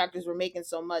contractors were making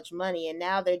so much money, and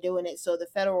now they're doing it so the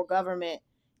federal government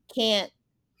can't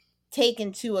take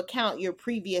into account your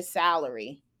previous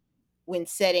salary when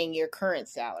setting your current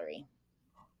salary.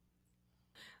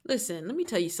 Listen, let me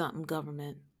tell you something,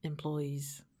 government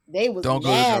employees. They was don't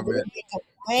mad. Go to they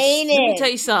complaining. Let me tell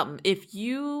you something. If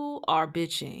you are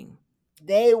bitching,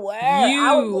 they were.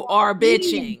 You are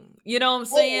bitching. You know what I'm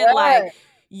saying? Like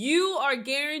you are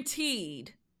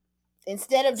guaranteed.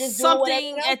 Instead of just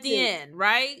something at the end,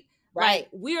 right? Right. Like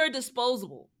we are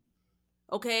disposable.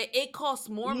 Okay, it costs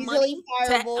more money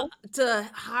to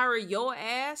hire your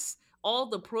ass. All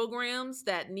the programs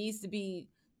that needs to be,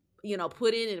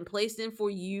 put in and placed in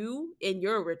for you in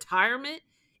your retirement.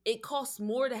 It costs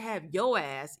more to have your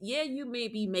ass. Yeah, you may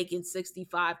be making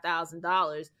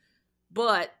 $65,000,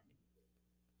 but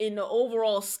in the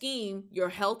overall scheme, your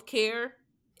health care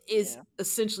is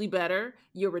essentially better.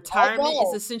 Your retirement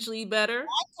is essentially better.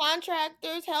 My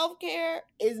contractors' healthcare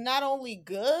is not only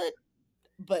good,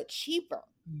 but cheaper.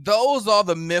 Those are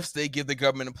the myths they give the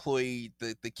government employee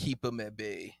to keep them at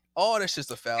bay. Oh, that's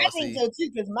just a fallacy. I think so too,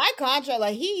 because my contract,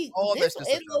 like low-key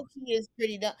is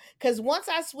pretty dumb. Because once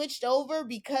I switched over,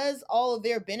 because all of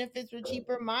their benefits were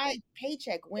cheaper, my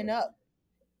paycheck went up.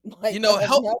 Like,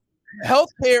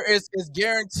 healthcare is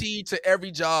guaranteed to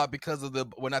every job because of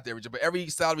not every job, but every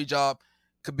salary job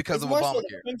because of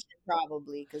Obamacare.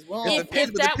 Probably because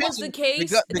if that was the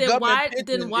case, then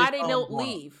why they don't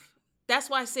leave? That's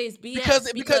why I say it's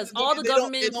BS. Because all the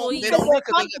government employees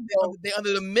they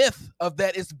under the myth of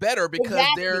that it's better because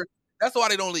that's why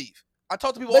they don't leave. I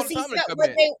talk to people all the time.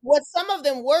 What some of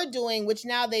them were doing, which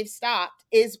now they've stopped,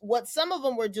 is what some of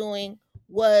them were doing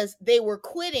was they were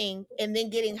quitting and then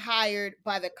getting hired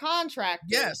by the contractor.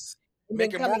 Yes,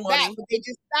 making more money. Back, but they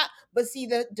just stopped. But see,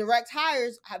 the direct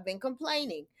hires have been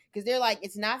complaining because they're like,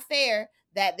 it's not fair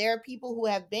that there are people who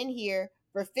have been here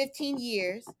for 15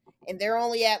 years and they're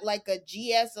only at like a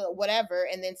GS or whatever,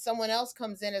 and then someone else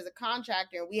comes in as a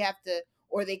contractor and we have to,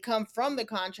 or they come from the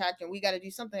contractor and we got to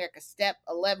do something like a step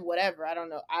 11, whatever. I don't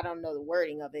know the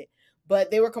wording of it,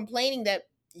 but they were complaining that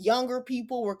younger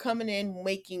people were coming in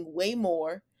making way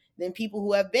more than people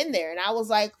who have been there. And I was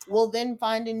like, well, then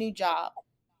find a new job.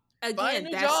 Again,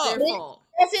 that's their fault.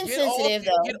 That's insensitive,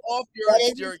 though. Get off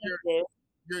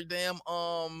your damn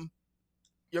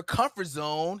your comfort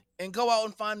zone and go out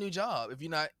and find a new job. If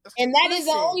you're not, and that is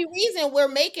the only reason we're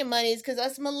making money is because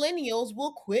us millennials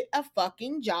will quit a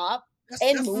fucking job.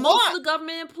 And most of the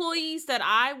government employees that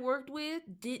I worked with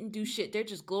didn't do shit. They're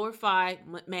just glorified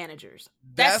managers.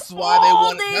 That's why they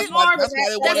want to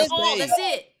stay. That's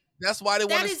it. That's why they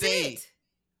want to stay.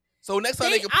 So next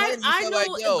time they complain, I know,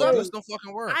 like, yo, this don't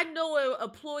fucking work. I know an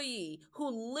employee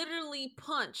who literally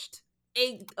punched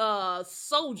a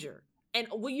soldier, and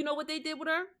you know what they did with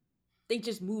her? They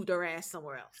just moved her ass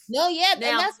somewhere else. No, yeah, and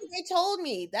that's what they told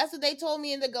me. That's what they told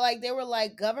me. They were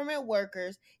like, government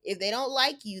workers, if they don't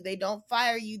like you, they don't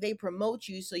fire you, they promote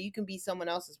you so you can be someone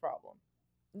else's problem.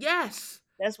 Yes,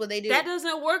 that's what they do. That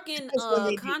doesn't work in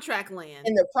contract land.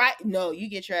 In the no, you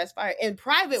get your ass fired. In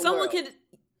private,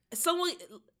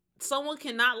 someone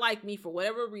cannot like me for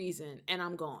whatever reason, and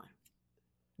I'm gone.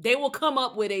 They will come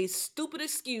up with a stupid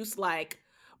excuse like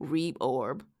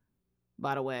reorb,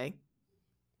 by the way,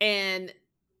 and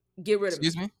get rid of me.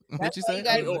 Excuse me? What you say?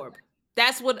 Reorb.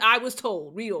 That's what I was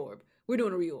told. Reorb. We're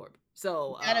doing a reorb.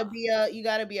 So you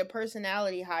gotta be a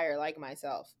personality hire like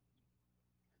myself.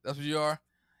 That's what you are.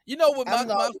 You know what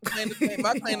my claim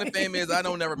to fame is? I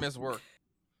don't never miss work.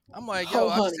 I'm like, yo,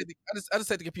 I just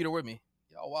take the computer with me.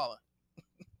 Y'all wildin'.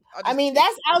 I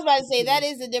was about to say that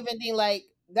is a different thing. Like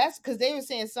that's because they were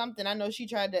saying something. I know she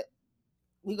tried to.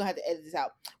 We're gonna have to edit this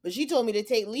out, but she told me to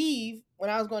take leave when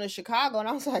I was going to Chicago, and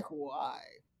I was like, why?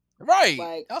 Right?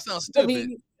 Like, that sounds stupid.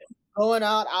 going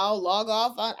out, I'll log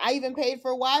off. I even paid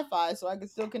for Wi-Fi so I could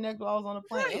still connect while I was on the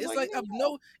plane. Right. It's Like, like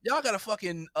y'all gotta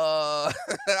fucking I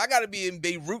gotta be in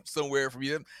Beirut somewhere from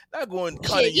you. Not going shit,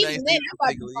 cutting even United then, States I'm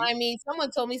about to particularly. find me.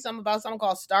 Someone told me something about something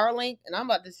called Starlink, and I'm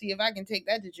about to see if I can take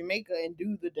that to Jamaica and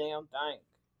do the damn thing.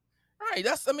 Right.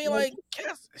 That's I mean, like,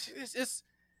 it's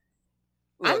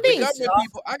I'm look, the being government soft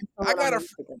people. on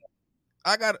Instagram.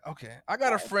 I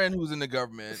got a friend who's in the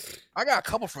government. I got a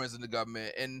couple friends in the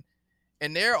government, and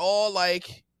they're all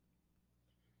like,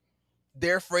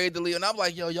 they're afraid to leave. And I'm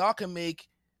like, yo, y'all can make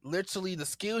literally the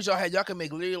skills y'all had. Y'all can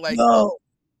make literally like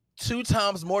 2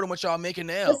 times more than what y'all making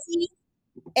now. See,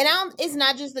 and it's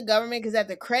not just the government, because at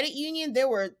the credit union there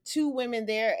were 2 women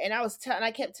there, and I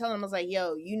kept telling them, I was like,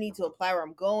 yo, you need to apply where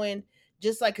I'm going,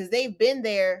 just like, because they've been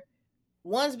there.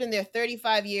 One's been there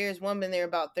 35 years, one been there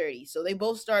about 30. So they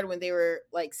both started when they were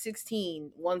like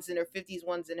 16. One's in her 50s,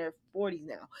 one's in her 40s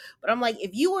now. But I'm like,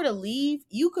 if you were to leave,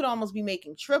 you could almost be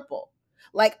making triple.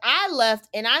 Like, I left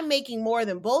and I'm making more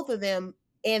than both of them,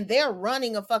 and they're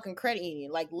running a fucking credit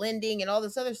union, like lending and all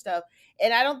this other stuff.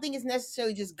 And I don't think it's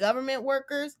necessarily just government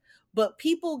workers, but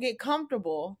people get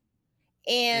comfortable,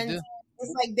 and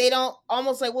it's like they don't,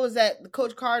 almost like, what was that, the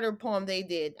Coach Carter poem they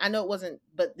did? I know it wasn't,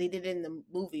 but they did it in the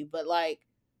movie. But like,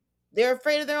 they're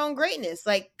afraid of their own greatness,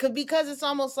 like, because it's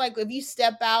almost like if you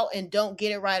step out and don't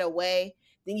get it right away,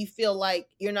 then you feel like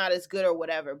you're not as good or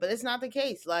whatever. But it's not the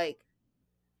case. Like,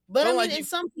 but I mean, in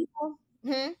some people,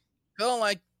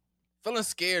 feeling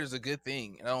scared is a good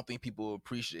thing, and I don't think people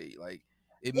appreciate. Like,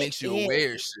 it makes It you is.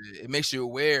 aware. Shit. It makes you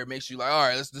aware. It makes you like, all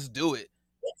right, let's just do it.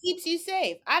 It keeps you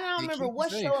safe. I don't remember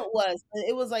what show it was.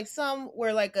 It was like some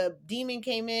where like a demon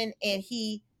came in and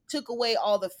he took away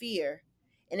all the fear,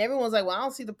 and everyone's like, well, I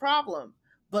don't see the problem.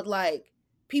 But like,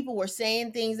 people were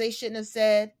saying things they shouldn't have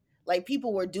said. Like,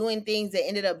 people were doing things that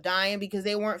ended up dying because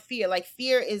they weren't fear. Like,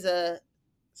 fear is a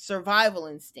survival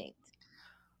instinct.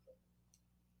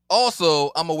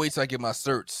 Also, I'm gonna wait till I get my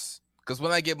certs, because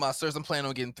when I get my certs, I'm planning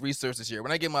on getting 3 certs this year.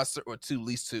 When I get my cert, or 2, at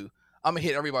least 2, I'm gonna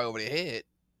hit everybody over their head.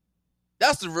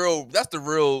 That's the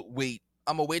real wait.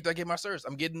 I'm gonna wait till I get my certs.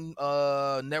 I'm getting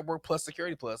network plus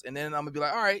security plus, and then I'm gonna be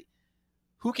like, all right,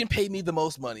 who can pay me the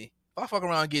most money? If I fuck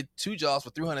around and get 2 jobs for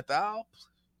 300,000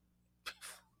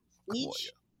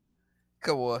 each.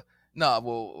 Come on. Nah,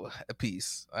 well, a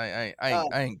piece. I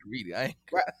ain't greedy. I ain't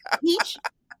right. Each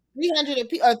 300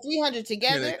 or 300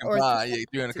 together, or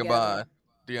 300 combined.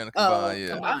 300 combined.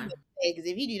 Yeah. Combined. Because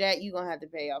if you do that, you're gonna have to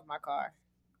pay off my car.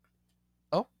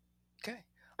 Oh, okay.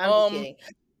 I'm just kidding.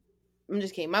 I'm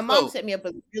just kidding. My mom set me up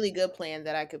a really good plan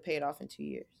that I could pay it off in 2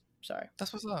 years. Sorry.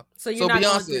 That's what's up. So you're not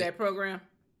going to do that program?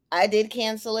 I did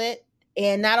cancel it,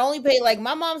 and not only pay, like,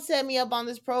 my mom set me up on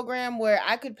this program where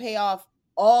I could pay off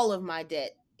all of my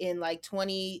debt in like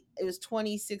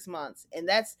 26 months, and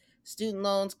that's student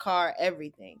loans, car,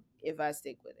 everything, if I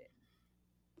stick with it.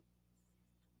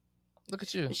 Look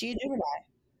at you. But she a Gemini.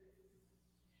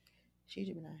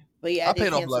 But yeah, I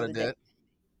paid off a lot of debt.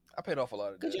 I paid off a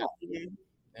lot of debt. Good job, man.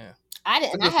 Yeah. I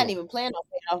didn't. I hadn't even planned on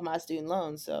paying off my student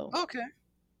loans. So okay.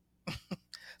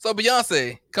 So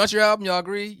Beyonce country album, y'all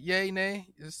agree? Yay, nay?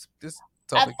 This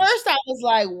at first I was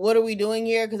like, "What are we doing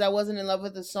here?" Because I wasn't in love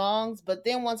with the songs. But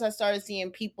then once I started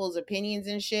seeing people's opinions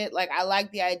and shit, like, I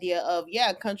like the idea of,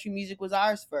 yeah, country music was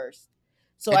ours first.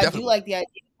 So I do like the idea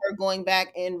of her going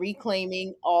back and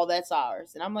reclaiming all that's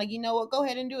ours. And I'm like, you know what? Go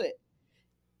ahead and do it.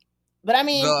 But I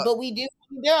mean,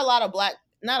 there are a lot of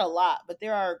not a lot, but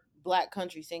there are black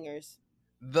country singers.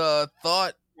 The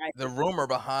rumor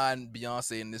behind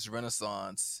Beyonce in this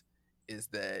renaissance is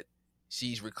that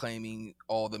she's reclaiming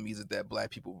all the music that black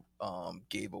people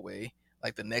gave away.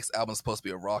 Like, the next album's supposed to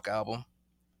be a rock album.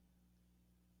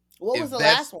 What was the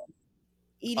last one?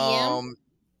 EDM?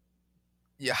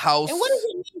 Yeah, house. And what does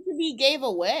it mean to be gave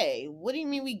away? What do you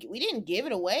mean we didn't give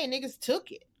it away? Niggas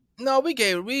took it. No, we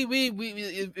gave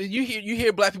it. You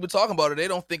hear black people talking about it, they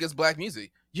don't think it's black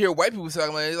music. You hear white people talking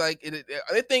about it, like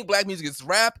they think black music is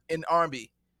rap and R&B,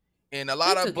 and a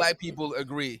lot of black people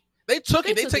agree. They took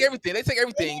it. They take everything. They take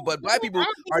everything, but black people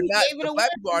are not.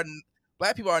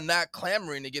 Black people are not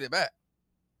clamoring to get it back.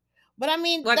 But I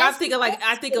mean, like, I think of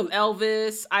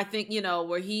Elvis. I think,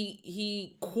 where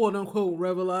he quote unquote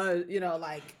revolutionized.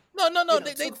 Like, no.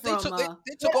 They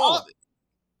took all of it.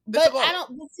 But I don't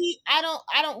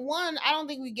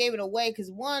think we gave it away,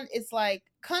 because one, it's like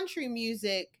country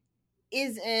music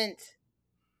isn't.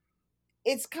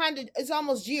 It's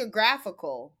almost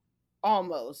geographical,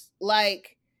 almost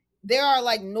like there are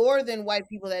like northern white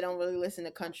people that don't really listen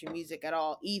to country music at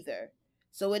all either.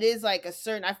 So it is like I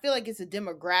feel like it's a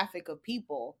demographic of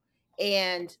people,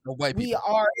 and we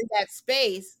are in that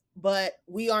space. but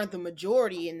we aren't the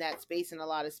majority in that space in a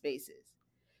lot of spaces.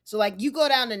 So like you go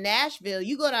down to Nashville,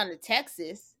 you go down to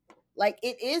Texas, like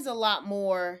it is a lot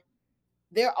more.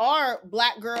 There are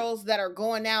black girls that are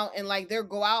going out and like their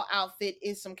go out outfit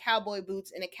is some cowboy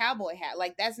boots and a cowboy hat.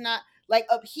 Like that's not like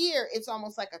up here, it's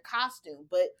almost like a costume,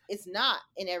 but it's not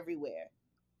in everywhere.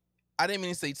 I didn't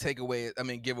mean to say take away. I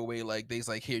mean give away like things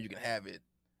like here you can have it.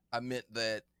 I meant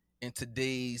that in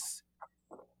today's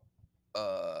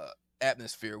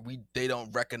atmosphere, they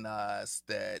don't recognize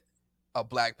that a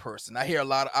black person. I hear a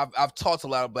lot of I've talked to a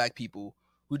lot of black people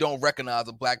who don't recognize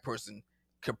a black person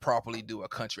could properly do a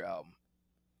country album.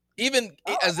 Even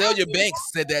Azalea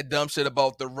Banks said that dumb shit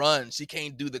about the run. She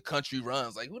can't do the country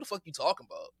runs. Like, who the fuck you talking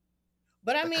about?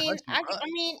 But I mean,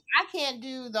 I can't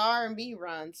do the R&B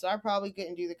run, so I probably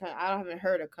couldn't do the country. I haven't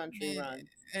heard a country run.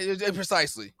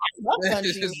 Precisely. I love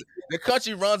country. The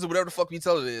country runs or whatever the fuck we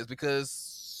tell it is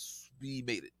because we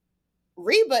made it.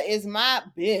 Reba is my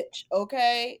bitch,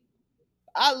 okay?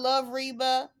 I love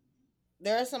Reba.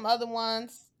 There are some other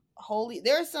ones.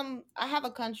 I have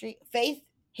a country. Faith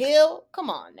Hill. Come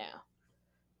on now.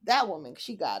 That woman,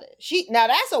 she got it. Now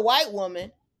that's a white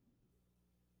woman.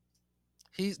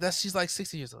 She's like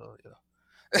 60 years old, yo.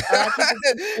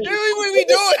 What we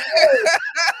doing?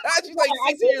 She's like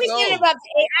 60 years old.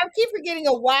 I keep forgetting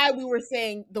why we were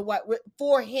saying the white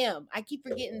for him. I keep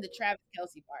forgetting the Travis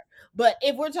Kelce part. But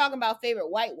if we're talking about favorite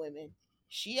white women,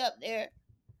 she up there.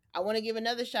 I want to give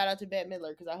another shout out to Bette Midler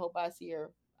because I hope I see her.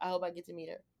 I hope I get to meet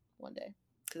her one day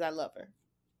because I love her.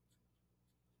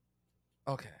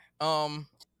 Okay.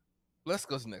 Let's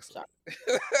go to the next one.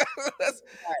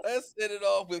 let's hit it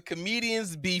off with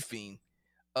comedians beefing.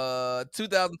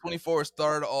 2024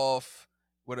 started off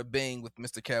with a bang with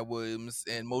Mr. Cat Williams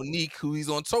and Monique, who he's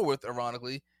on tour with,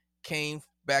 ironically, came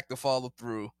back to follow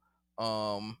through.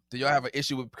 Do y'all have an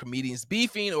issue with comedians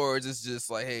beefing, or is this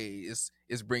just like, hey,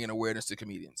 it's bringing awareness to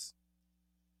comedians?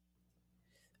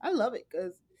 I love it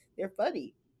because they're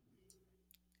funny.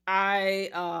 I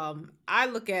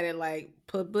look at it like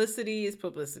publicity is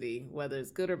publicity, whether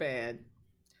it's good or bad.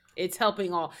 It's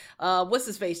helping all. What's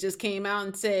his face just came out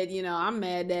and said, I'm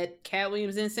mad that Cat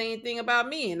Williams didn't say anything about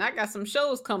me, and I got some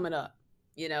shows coming up.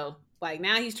 Like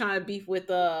now he's trying to beef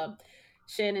with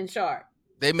Shannon Sharp.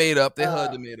 They made up. They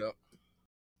heard they made up.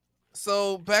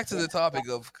 So back to the topic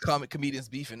of comedians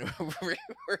beefing. Right.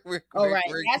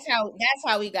 That's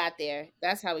how we got there.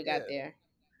 That's how we got there.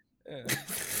 Yeah.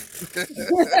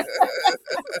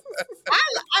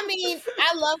 I mean,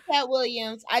 I love Cat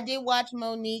Williams. I did watch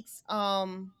Monique's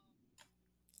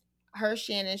her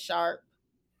Shannon Sharp.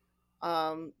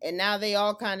 And now they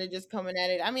all kind of just coming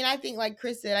at it. I mean, I think like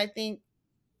Chris said, I think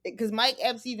because Mike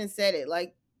Epps even said it,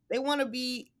 like they want to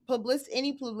be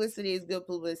any publicity is good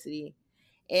publicity.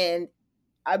 And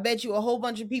I bet you a whole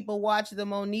bunch of people watched the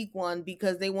Monique one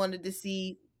because they wanted to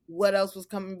see what else was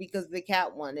coming because of the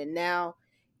Cat one. And now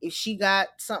if she got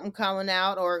something coming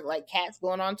out or like Cat's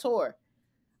going on tour,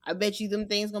 I bet you them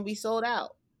things gonna be sold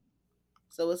out.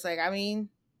 So it's like, I mean,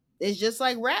 it's just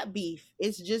like rap beef.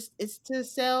 It's to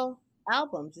sell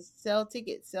albums, it's to sell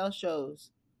tickets, sell shows.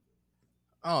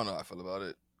 I don't know how I feel about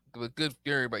it. But good for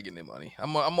everybody getting their money.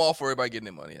 I'm all for everybody getting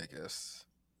their money, I guess.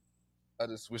 I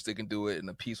just wish they can do it in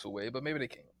a peaceful way, but maybe they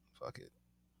can't. Fuck it.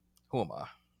 Who am I?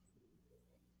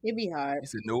 It'd be hard. You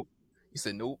said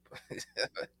nope.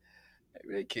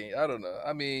 Maybe they can't. I don't know.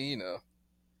 I mean,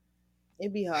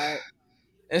 It'd be hard.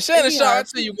 And Shannon Sharp, I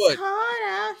tell you what. Hard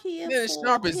out here. Shannon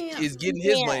Sharp is getting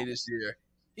his money this year.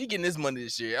 He getting his money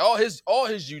this year. All his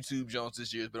YouTube Jones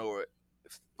this year has been over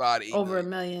 5 to 8 over $1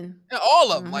 million. And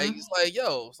all of them. Like it's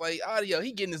like,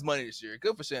 he getting his money this year.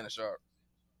 Good for Shannon Sharp.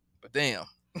 But damn.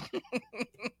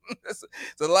 It's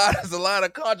a lot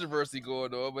of controversy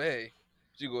going on, but hey,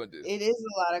 what you gonna do? It is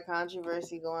a lot of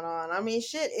controversy going on. I mean,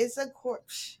 shit, it's a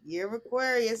year of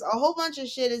Aquarius. A whole bunch of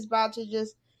shit is about to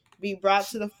just be brought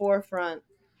to the forefront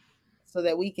so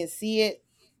that we can see it,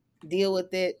 deal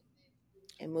with it,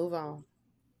 and move on.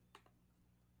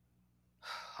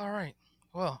 All right.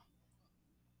 Well,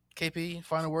 KP,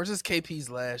 final words. This is KP's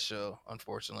last show,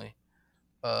 unfortunately.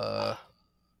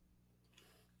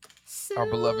 Our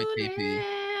beloved KP.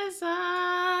 As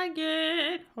I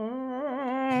get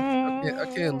home.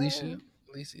 Okay, Alicia.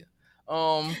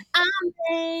 I'll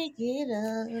make it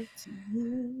up to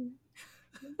you.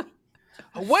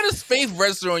 Where does Faith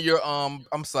register on your I'm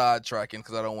sidetracking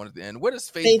because I don't want it to end. Where does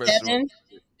Faith register? Evans?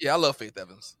 Yeah, I love Faith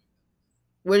Evans.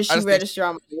 Where does she register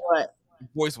on what?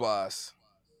 Voice wise.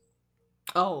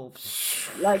 Oh,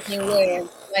 like in where?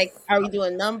 Like, are we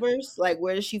doing numbers? Like,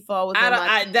 where does she fall within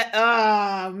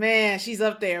oh man, she's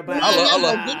up there. But I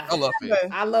love Faith.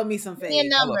 I love me some Faith. Give me a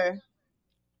number.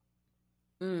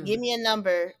 Give me a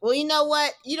number. Well, you know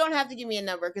what? You don't have to give me a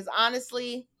number because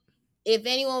honestly, if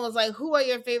anyone was like, "Who are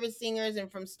your favorite singers?"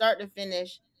 and from start to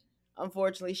finish,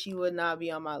 unfortunately, she would not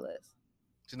be on my list.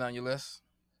 She's not on your list.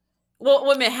 Well,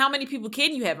 wait a minute. How many people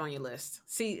can you have on your list?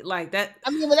 See, like that.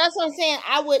 I mean, but that's what I'm saying.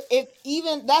 I would, if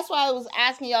even that's why I was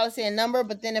asking y'all to say a number.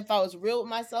 But then, if I was real with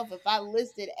myself, if I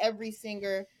listed every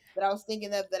singer that I was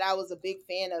thinking of that I was a big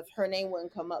fan of, her name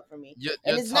wouldn't come up for me. And Your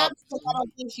it's not top because I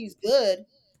don't think she's good.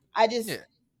 I just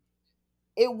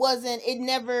it wasn't. It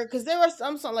never because there were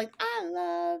some songs like "I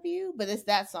Love You," but it's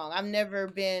that song. I've never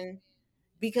been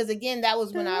because again, that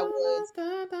was when I was.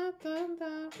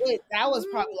 That was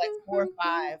probably like 4 or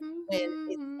 5 when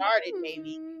it started,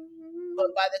 maybe.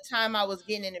 But by the time I was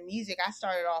getting into music, I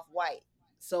started off white.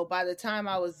 So by the time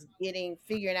I was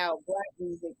figuring out black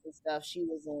music and stuff, she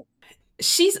wasn't.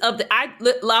 She's up there.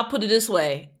 I'll put it this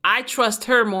way: I trust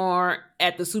her more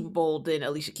at the Super Bowl than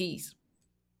Alicia Keys.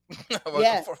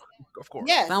 Yes, of course.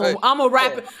 Yes, I'm gonna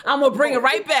rap it. I'm gonna bring it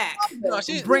right back. No,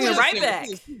 she's bring it right singer. back.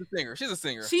 She's a singer. She's a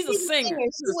singer. She's a singer.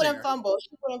 She wouldn't fumble.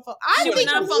 She wouldn't fumble. She would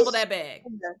not fumble that bag.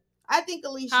 I think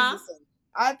Alicia's a singer.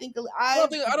 I don't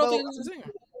think she's a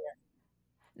singer.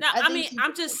 No, I mean,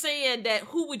 I'm just saying that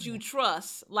who would you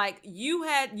trust? Like you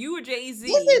were Jay-Z.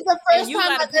 This is the first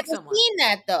time I've ever seen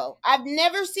that though. I've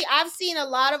seen a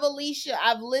lot of Alicia.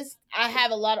 I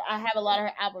have a lot of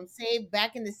her albums saved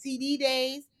back in the CD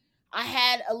days. I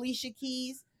had Alicia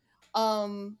Keys.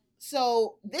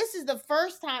 So this is the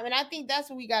first time, and I think that's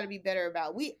what we got to be better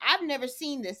about. I've never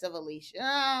seen this of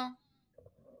Alicia.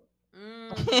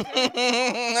 Okay.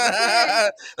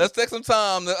 Let's take some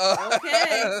time.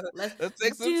 Okay, let's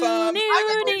take some time. I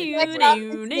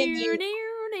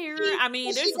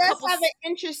mean, there's she does have an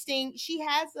interesting. She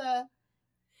has a.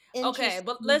 Okay,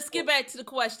 but let's get back to the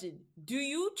question. Who do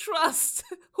you trust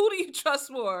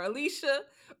more, Alicia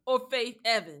or Faith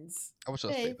Evans? I would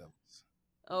trust Faith Evans.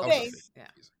 Oh, Faith. Yeah.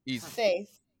 Easy.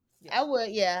 Faith. Yeah. I would.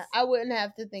 Yeah, I wouldn't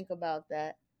have to think about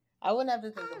that. But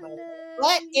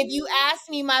if you ask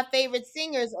me my favorite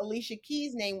singers, Alicia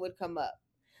Keys' name would come up.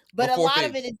 But a lot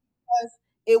of it is because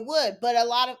it would. But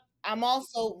I'm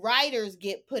also writers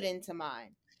get put into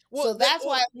mine. Well, so that's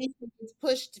why Alicia gets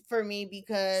pushed for me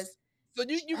because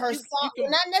her song,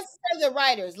 not necessarily the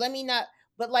writers.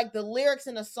 But like the lyrics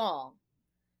in a song.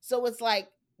 So it's like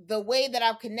the way that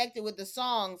I've connected with the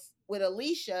songs with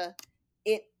Alicia,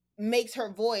 it makes her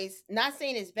voice, not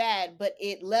saying it's bad, but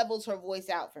it levels her voice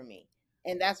out for me.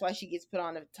 And that's why she gets put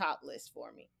on the top list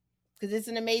for me.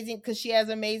 Because she has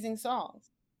amazing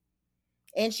songs.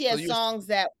 And she has songs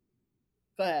that,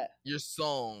 go ahead. Your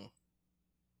song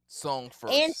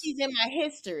first. And she's in my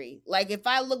history. Like if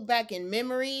I look back in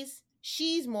memories,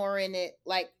 she's more in it.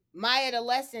 Like my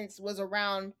adolescence was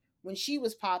around when she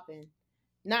was popping.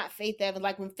 Not Faith Evans.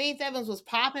 Like when Faith Evans was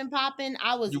popping,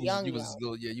 I was young. You was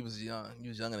young. You was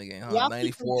young in the game, huh?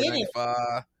 94,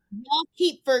 95. Y'all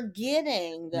keep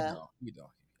forgetting. You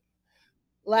don't.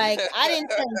 Like I didn't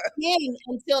turn 10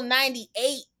 until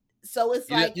 98. So it's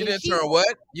like you didn't turn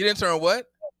what? You didn't turn what?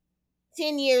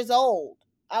 10 years old.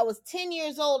 I was 10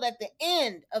 years old at the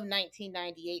end of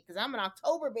 1998 because I'm an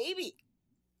October baby.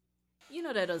 You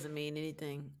know that doesn't mean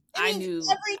anything. I knew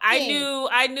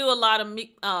a lot of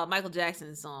Michael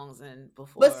Jackson songs and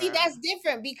before. But see, that's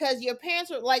different because your parents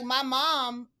were like my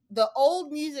mom. The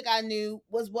old music I knew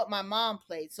was what my mom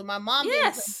played. So my mom didn't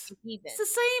play Faith Evans. It's the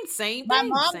same my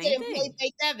thing. My mom same didn't thing. play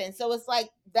Faith Evans. So it's like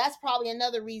that's probably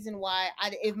another reason why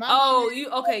if my mom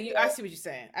I see what you're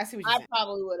saying. I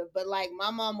probably would have. But like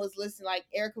my mom was listening like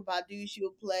Erykah Badu, she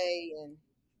would play and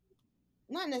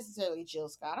not necessarily Jill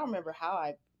Scott. I don't remember how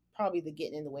I probably the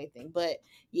getting in the way thing. But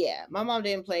yeah, my mom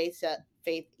didn't play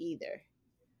Faith either.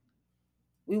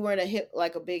 We weren't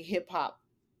a big hip hop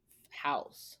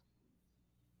house.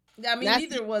 I mean,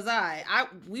 neither was I.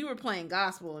 We were playing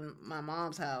gospel in my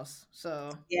mom's house, so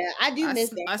yeah, I do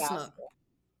miss that gospel.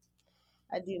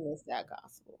 I do miss that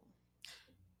gospel.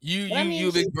 You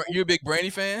a big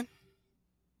Brandy fan?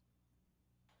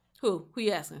 Who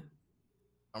you asking?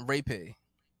 I'm Raypay.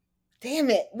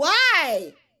 Damn it!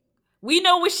 Why? We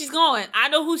know where she's going. I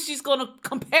know who she's going to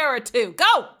compare it to.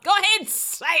 Go ahead and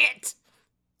say it.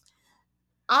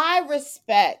 I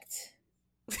respect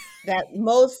that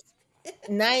most.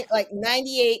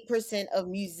 98% of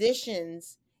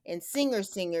musicians and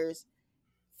singers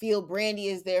feel Brandy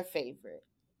is their favorite.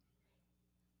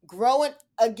 Growing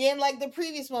again, like the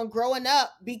previous one, growing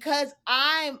up because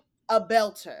I'm a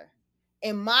belter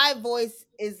and my voice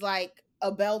is like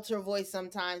a belter voice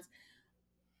sometimes.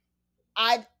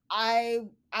 I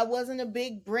wasn't a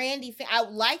big Brandy fan. I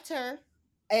liked her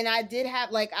And I did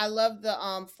have like I love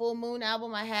the Full Moon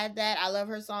album. I had that. I love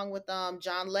her song with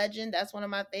John Legend. That's one of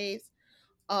my faves.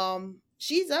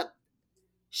 She's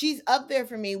up there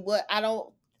for me.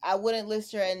 I wouldn't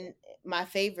list her in my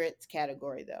favorites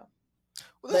category though.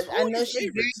 Well, But who I are know your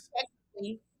she's very favorites?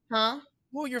 technically, huh?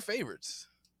 Who are your favorites?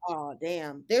 Oh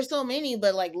damn. There's so many,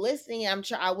 but like listening,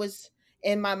 I was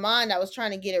in my mind, I was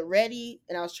trying to get it ready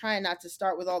and I was trying not to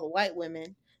start with all the white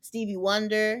women. Stevie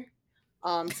Wonder,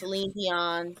 Celine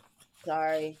Dion.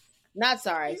 Sorry. Not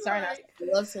sorry. You Sorry, not right. sorry.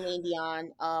 I love Celine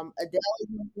Dion. Adele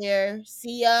is up there.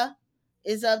 Sia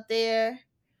is up there.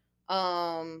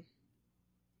 Um,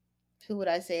 who would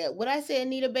I say? Would I say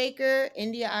Anita Baker,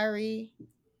 India Ari,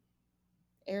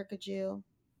 Erica Jill?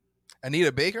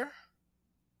 Anita Baker?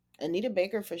 Anita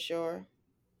Baker for sure.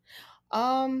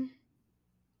 Um,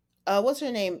 what's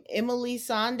her name? Emily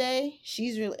Sande.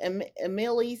 She's really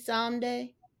Emily Sande.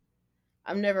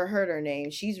 I've never heard her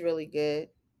name. She's really good.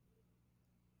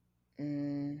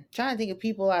 Trying to think of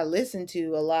people I listen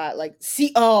to a lot. Like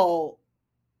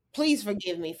please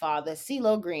forgive me, Father.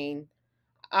 CeeLo Green.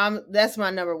 That's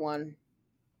my number one,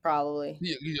 probably.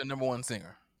 You're your number one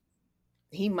singer.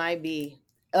 He might be.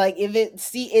 Like if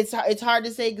it's hard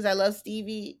to say because I love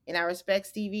Stevie and I respect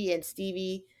Stevie and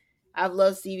Stevie. I've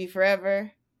loved Stevie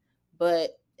forever,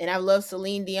 and I've loved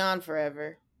Celine Dion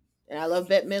forever, and I love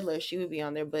Bette Midler. She would be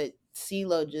on there, but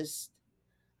CeeLo just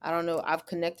I don't know. I've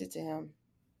connected to him.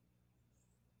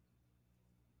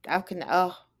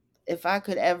 If I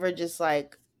could ever just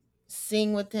like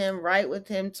sing with him, write with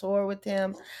him, tour with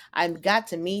him. I got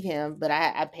to meet him, but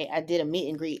I did a meet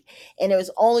and greet, and it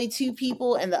was only two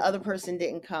people, and the other person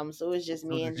didn't come, so it was just So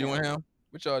me just and you and him. him?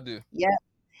 What y'all do? Yeah,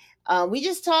 we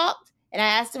just talked, and I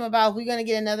asked him about if we're gonna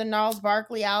get another Gnarls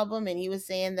Barkley album, and he was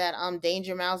saying that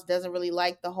Danger Mouse doesn't really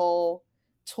like the whole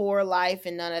tour life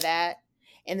and none of that.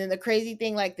 And then the crazy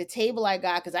thing, like the table I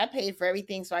got, because I paid for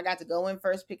everything, so I got to go in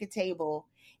first, pick a table.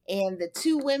 And the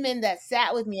two women that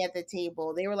sat with me at the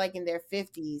table, they were like in their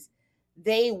 50s.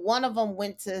 One of them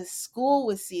went to school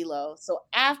with CeeLo. So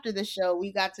after the show,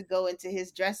 we got to go into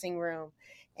his dressing room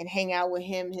and hang out with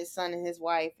him, his son, and his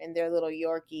wife, and their little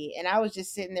Yorkie. And I was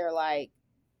just sitting there like,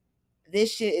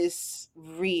 this shit is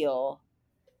real.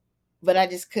 But I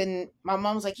just couldn't. My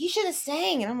mom was like, you should have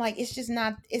sang. And I'm like, it's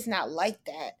not like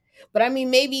that. But I mean,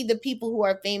 maybe the people who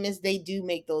are famous, they do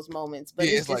make those moments. But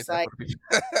Yeah, it's it's like just that like, for the people.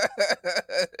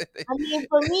 I mean,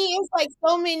 for me, it's like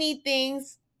so many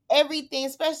things, everything,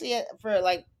 especially for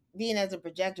like being as a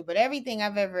projector, but everything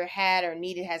I've ever had or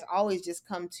needed has always just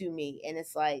come to me. And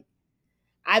it's like,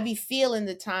 I be feeling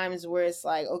the times where it's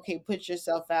like, okay, put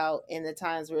yourself out, and the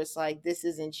times where it's like, this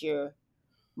isn't your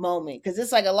moment. Cause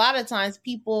it's like a lot of times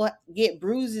people get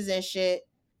bruises and shit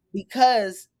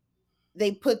because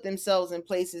they put themselves in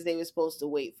places they were supposed to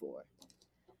wait for.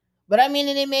 But I mean,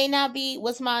 and it may not be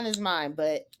what's mine is mine,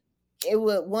 but it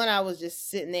would one I was just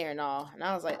sitting there and all, and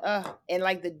I was like, ugh. And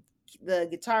like the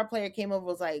guitar player came over,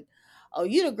 was like, oh,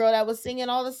 you the girl that was singing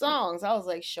all the songs. I was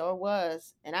like, sure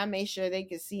was. And I made sure they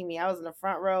could see me. I was in the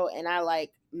front row and I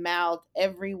like mouthed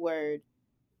every word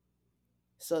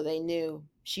so they knew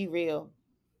she real.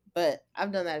 But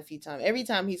I've done that a few times. Every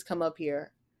time he's come up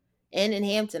here and in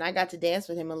Hampton, I got to dance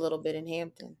with him a little bit in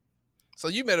Hampton. So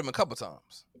you met him a couple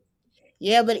times.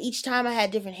 Yeah, but each time I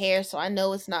had different hair, so I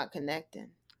know it's not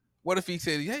connecting. What if he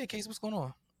said, "Hey, Case, what's going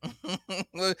on?"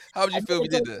 How would you feel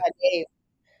if he did that?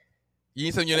 You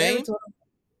need to tell him your name?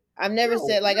 I've never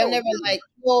said like I've never like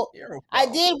well I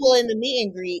did in the meet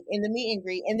and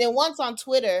greet, and then once on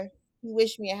Twitter he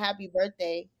wished me a happy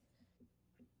birthday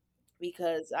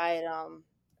because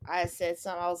I said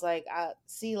something. I was like,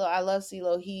 CeeLo, I love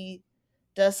CeeLo. He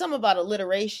does something about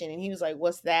alliteration, and he was like,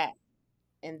 "What's that?"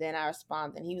 And then I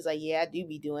responded, and he was like, "Yeah, I do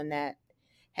be doing that.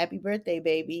 Happy birthday,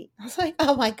 baby." I was like,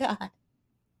 "Oh my god."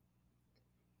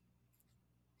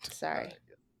 Sorry.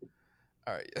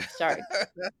 All right. Sorry.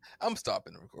 I'm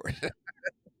stopping the recording.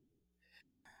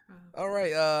 All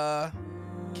right.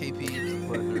 KP, it was a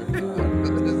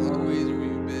pleasure.